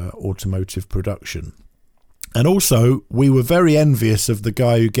age of automotive production. And also, we were very envious of the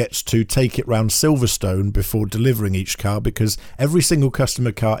guy who gets to take it round Silverstone before delivering each car, because every single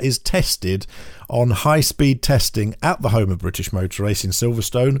customer car is tested on high-speed testing at the home of British Motor Race in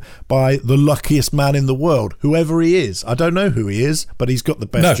Silverstone by the luckiest man in the world, whoever he is. I don't know who he is, but he's got the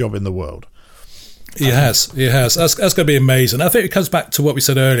best job in the world. He has. That's going to be amazing. I think it comes back to what we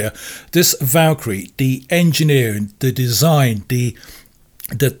said earlier. This Valkyrie, the engineering, the design, the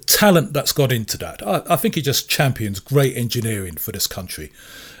talent that's got into that. I think he just champions great engineering for this country,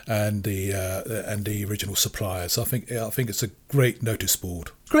 and the original suppliers. I think it's a great notice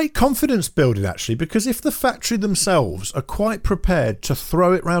board. Great confidence building, actually, because if the factory themselves are quite prepared to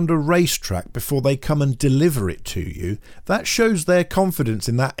throw it round a racetrack before they come and deliver it to you, that shows their confidence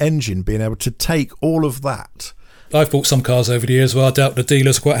in that engine being able to take all of that. I've bought some cars over the years where I doubt the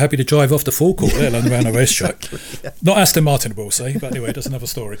dealers are quite happy to drive off the forecourt, let alone around a racetrack. Not Aston Martin, we'll say, but anyway, that's another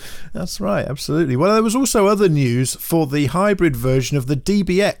story. That's right, absolutely. Well, there was also other news for the hybrid version of the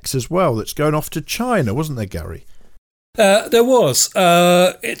DBX as well that's going off to China, wasn't there, Gary? There was.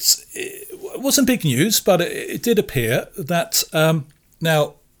 It wasn't big news, but it did appear that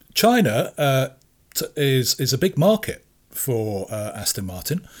now China is a big market for Aston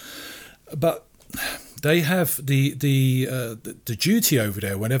Martin, but they have the duty over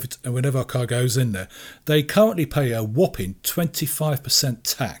there whenever a car goes in there. They currently pay a whopping 25%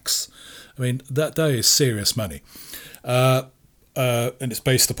 tax. I mean, that is serious money, and it's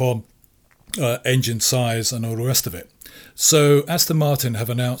based upon engine size and all the rest of it. So Aston Martin have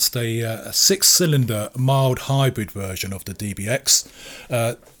announced a 6-cylinder mild hybrid version of the DBX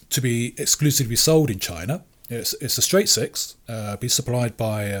to be exclusively sold in China. It's a straight 6, be supplied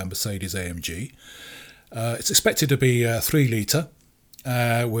by Mercedes-AMG. It's expected to be 3 litre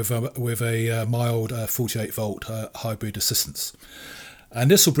with a mild 48-volt hybrid assistance.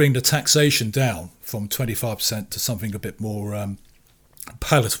 And this will bring the taxation down from 25% to something a bit more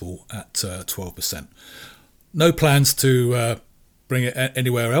palatable at 12%. No plans to bring it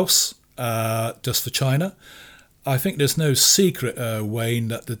anywhere else, just for China. I think there's no secret, Wayne,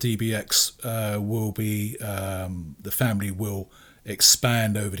 that the DBX will be, the family will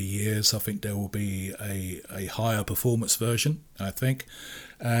expand over the years. I think there will be a higher performance version, I think,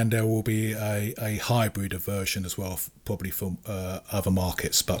 and there will be a hybrid version as well, probably from other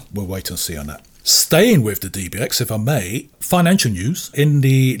markets, but we'll wait and see on that. Staying with the DBX, if I may, financial news. In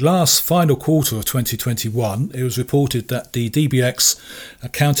the last final quarter of 2021, it was reported that the DBX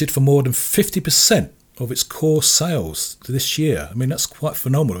accounted for more than 50% of its core sales this year. I mean, that's quite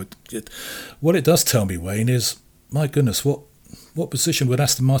phenomenal. What it does tell me, Wayne, is, my goodness, what position would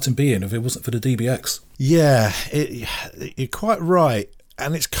Aston Martin be in if it wasn't for the DBX? Yeah, you're quite right.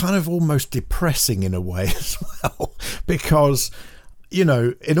 And it's kind of almost depressing in a way as well, because, you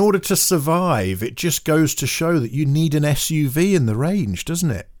know, in order to survive, it just goes to show that you need an SUV in the range, doesn't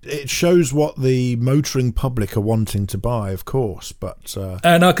it? It shows what the motoring public are wanting to buy, of course. But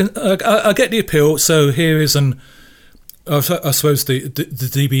and I get the appeal. So here is I suppose the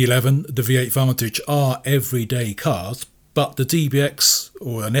DB11, the V8 Vantage are everyday cars, but the DBX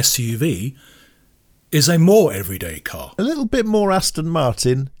or an SUV is a more everyday car. A little bit more Aston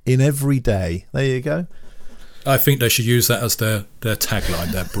Martin in every day. There you go. I think they should use that as their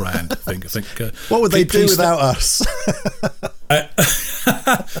tagline, their brand. I think. What would they do without us?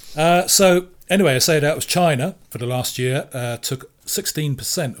 So anyway, I say that was China for the last year. Took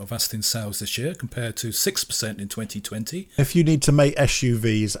 16% of Aston sales this year, compared to 6% in 2020. If you need to make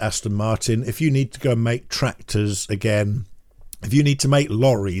SUVs, Aston Martin, if you need to go and make tractors again, if you need to make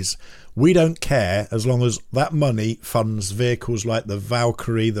lorries, We don't care as long as that money funds vehicles like the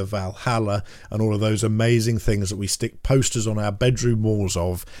Valkyrie, the Valhalla, and all of those amazing things that we stick posters on our bedroom walls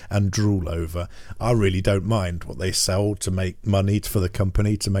of and drool over. I really don't mind what they sell to make money for the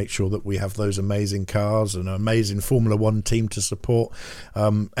company, to make sure that we have those amazing cars and an amazing Formula One team to support.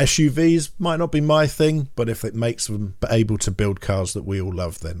 SUVs might not be my thing, but if it makes them able to build cars that we all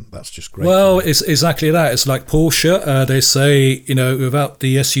love, then that's just great. Well, it's exactly that. It's like Porsche. They say, without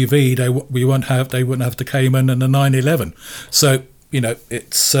the SUV, they wouldn't have the Cayman and the 911. So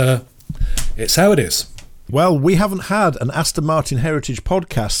it's how it is. Well, we haven't had an Aston Martin Heritage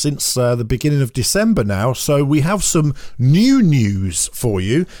podcast since the beginning of December now, so we have some new news for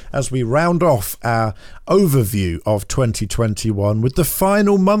you as we round off our overview of 2021 with the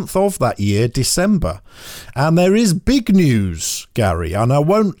final month of that year, December. And there is big news, Gary, and I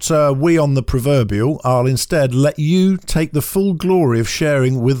won't we on the proverbial. I'll instead let you take the full glory of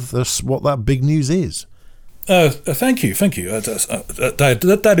sharing with us what that big news is. Thank you.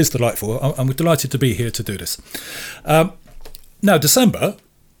 That is delightful. I'm delighted to be here to do this. Now, December,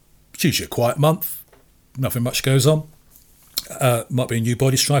 it's usually a quiet month. Nothing much goes on. Might be a new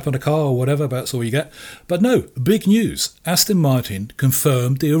body stripe on a car or whatever, but that's all you get. But no, big news. Aston Martin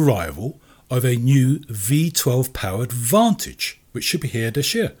confirmed the arrival of a new V12 powered Vantage, which should be here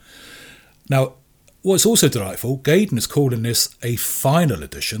this year. Now, what's also delightful, Gaydon is calling this a final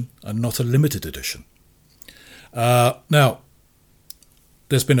edition and not a limited edition. Now,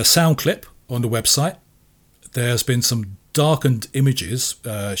 there's been a sound clip on the website. There's been some darkened images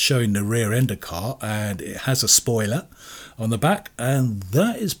showing the rear end of the car, and it has a spoiler on the back, and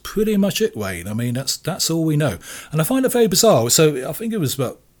that is pretty much it, Wayne. I mean, that's all we know. And I find it very bizarre. So I think it was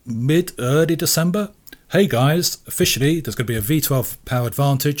about early December. Hey guys, officially there's going to be a V12 powered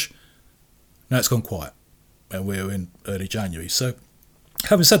Vantage. Now it's gone quiet, and we're in early January. So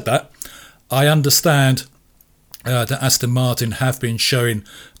having said that, I understand that Aston Martin have been showing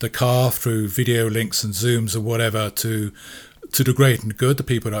the car through video links and zooms or whatever to the great and good. The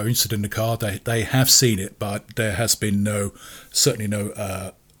people that are interested in the car, they have seen it, but there has been certainly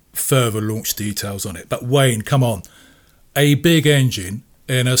no further launch details on it. But Wayne, come on, a big engine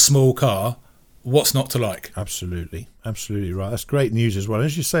in a small car, what's not to like? Absolutely right. That's great news as well.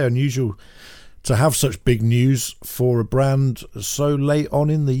 As you say, unusual to have such big news for a brand so late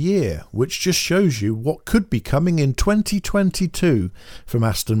on in the year, which just shows you what could be coming in 2022 from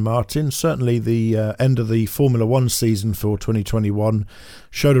Aston Martin. Certainly the end of the Formula One season for 2021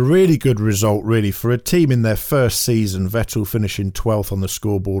 showed a really good result, really, for a team in their first season. Vettel finishing 12th on the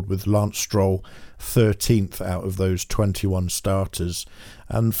scoreboard with Lance Stroll 13th out of those 21 starters.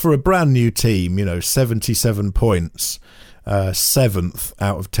 And for a brand new team, 77 points. 7th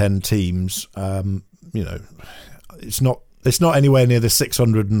out of 10 teams. It's not anywhere near the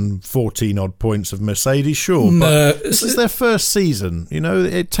 614 odd points of Mercedes, sure, but this is their first season.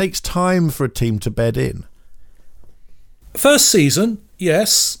 It takes time for a team to bed in. First season,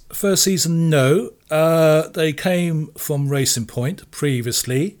 yes. First season, no. They came from Racing Point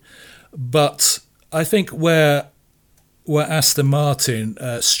previously, but I think where Aston Martin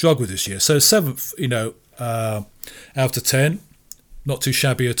struggled this year. So 7th, out of 10, not too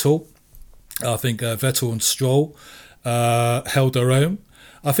shabby at all. I think Vettel and Stroll held their own.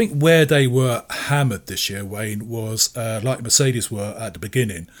 I think where they were hammered this year, Wayne, was like Mercedes were at the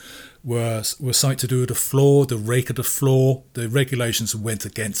beginning, was something to do with the floor, the rake of the floor. The regulations went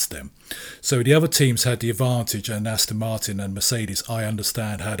against them. So the other teams had the advantage, and Aston Martin and Mercedes, I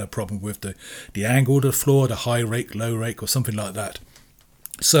understand, had a problem with the angle of the floor, the high rake, low rake, or something like that.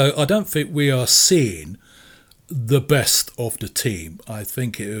 So I don't think we are seeing the best of the team. I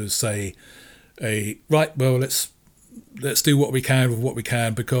think it was a right, well, let's do what we can with what we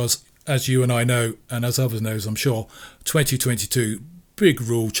can, because as you and I know, and as others knows, I'm sure, 2022, big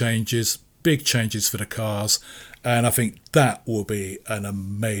rule changes, big changes for the cars, and I think that will be an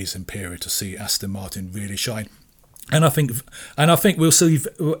amazing period to see Aston Martin really shine. And I think we'll see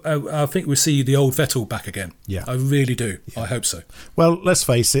the old Vettel back again. Yeah, I really do. Yeah. I hope so. Well, let's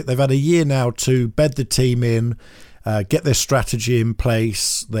face it, they've had a year now to bed the team in, get their strategy in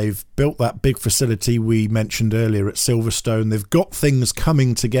place. They've built that big facility we mentioned earlier at Silverstone. They've got things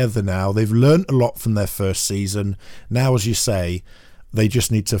coming together now. They've learnt a lot from their first season. Now, as you say, they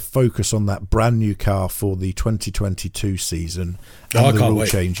just need to focus on that brand new car for the 2022 season and the rule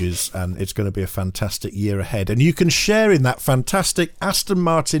changes, and it's going to be a fantastic year ahead. And you can share in that fantastic Aston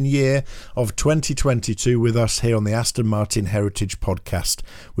Martin year of 2022 with us here on the Aston Martin Heritage Podcast.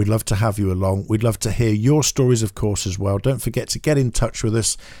 We'd love to have you along. We'd love to hear your stories, of course, as well. Don't forget to get in touch with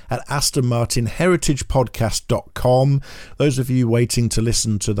us at astonmartinheritagepodcast.com. Those of you waiting to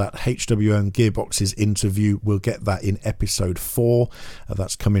listen to that HWM Gearboxes interview, we'll get that in episode 4.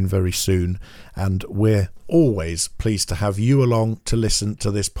 That's coming very soon. And we're always pleased to have you along to listen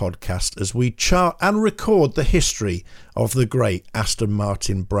to this podcast as we chart and record the history of the great Aston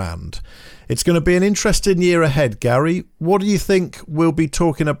Martin brand. It's going to be an interesting year ahead, Gary. What do you think we'll be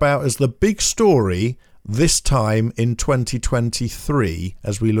talking about as the big story this time in 2023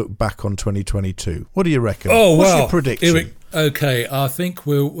 as we look back on 2022? What do you reckon? Oh, what's your prediction? Okay, I think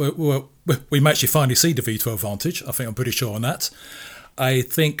we may actually finally see the V12 Vantage. I think I'm pretty sure on that. I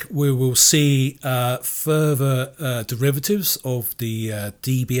think we will see further derivatives of the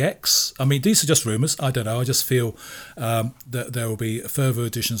DBX. I mean, these are just rumours. I don't know. I just feel that there will be further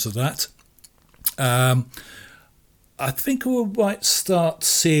additions of that. I think we might start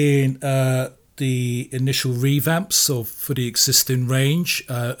seeing the initial revamps for the existing range.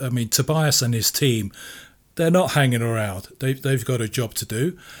 I mean, Tobias and his team, they're not hanging around. They've got a job to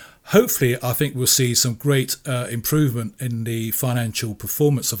do. Hopefully, I think we'll see some great improvement in the financial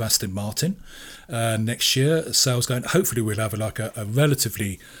performance of Aston Martin next year. Sales going. Hopefully, we'll have a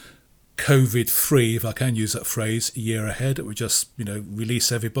relatively COVID-free, if I can use that phrase, year ahead. It will just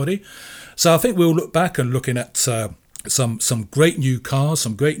release everybody. So I think we'll look back and looking at some great new cars,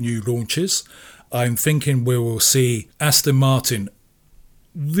 some great new launches. I'm thinking we will see Aston Martin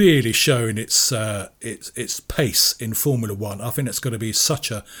really showing its pace in Formula One. I think it's going to be such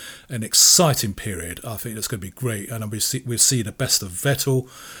an exciting period. I think it's going to be great, and we'll see the best of Vettel,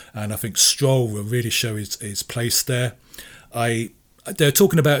 and I think Stroll will really show his place there. They're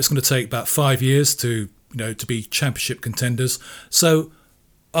talking about it's going to take about 5 years to be championship contenders. So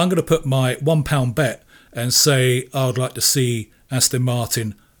I'm going to put my £1 bet and say I would like to see Aston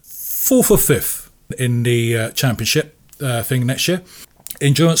Martin 4th or 5th in the championship thing next year.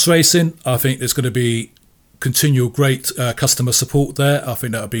 Endurance racing, I think there's going to be continual great customer support there. I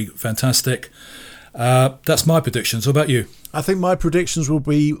think that would be fantastic. That's my predictions. What about you? I think my predictions will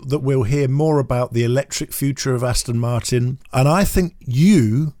be that we'll hear more about the electric future of Aston Martin. And I think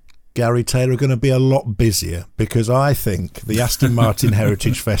you, Gary Taylor, are going to be a lot busier, because I think the Aston Martin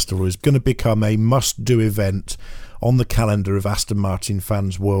Heritage Festival is going to become a must-do event on the calendar of Aston Martin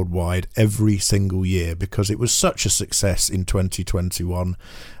fans worldwide every single year, because it was such a success in 2021,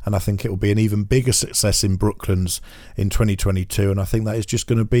 and I think it will be an even bigger success in Brooklands in 2022, and I think that is just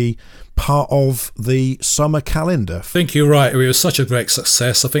going to be part of the summer calendar. I think you're right. It was such a great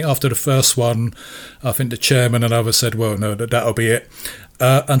success. I think after the first one, I think the chairman and others said, well, no, that'll be it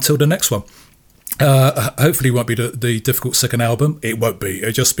until the next one. Hopefully it won't be the difficult second album. It won't be.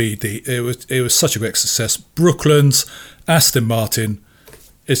 It'll just be it was such a great success. Brooklands, Aston Martin,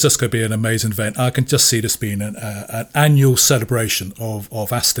 it's just going to be an amazing event. I can just see this being an annual celebration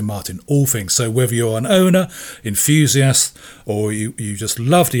of Aston Martin, all things. So whether you're an owner, enthusiast, or you just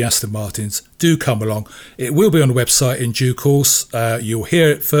love the Aston Martins, do come along. It will be on the website in due course. You'll hear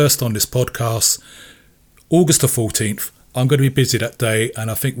it first on this podcast, August the 14th. I'm going to be busy that day, and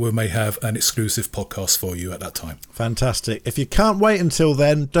I think we may have an exclusive podcast for you at that time. Fantastic. If you can't wait until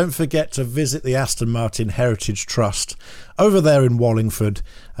then, don't forget to visit the Aston Martin Heritage Trust over there in Wallingford,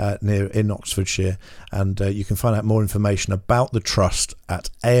 in Oxfordshire, and you can find out more information about the trust at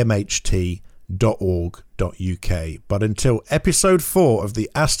amht.org.uk. But until episode 4 of the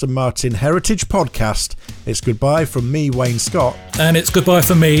Aston Martin Heritage Podcast, it's goodbye from me, Wayne Scott. And it's goodbye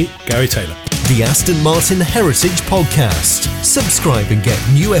from me, Gary Taylor. The Aston Martin Heritage Podcast. Subscribe and get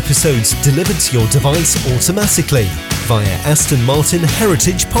new episodes delivered to your device automatically via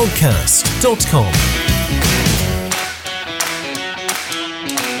astonmartinheritagepodcast.com.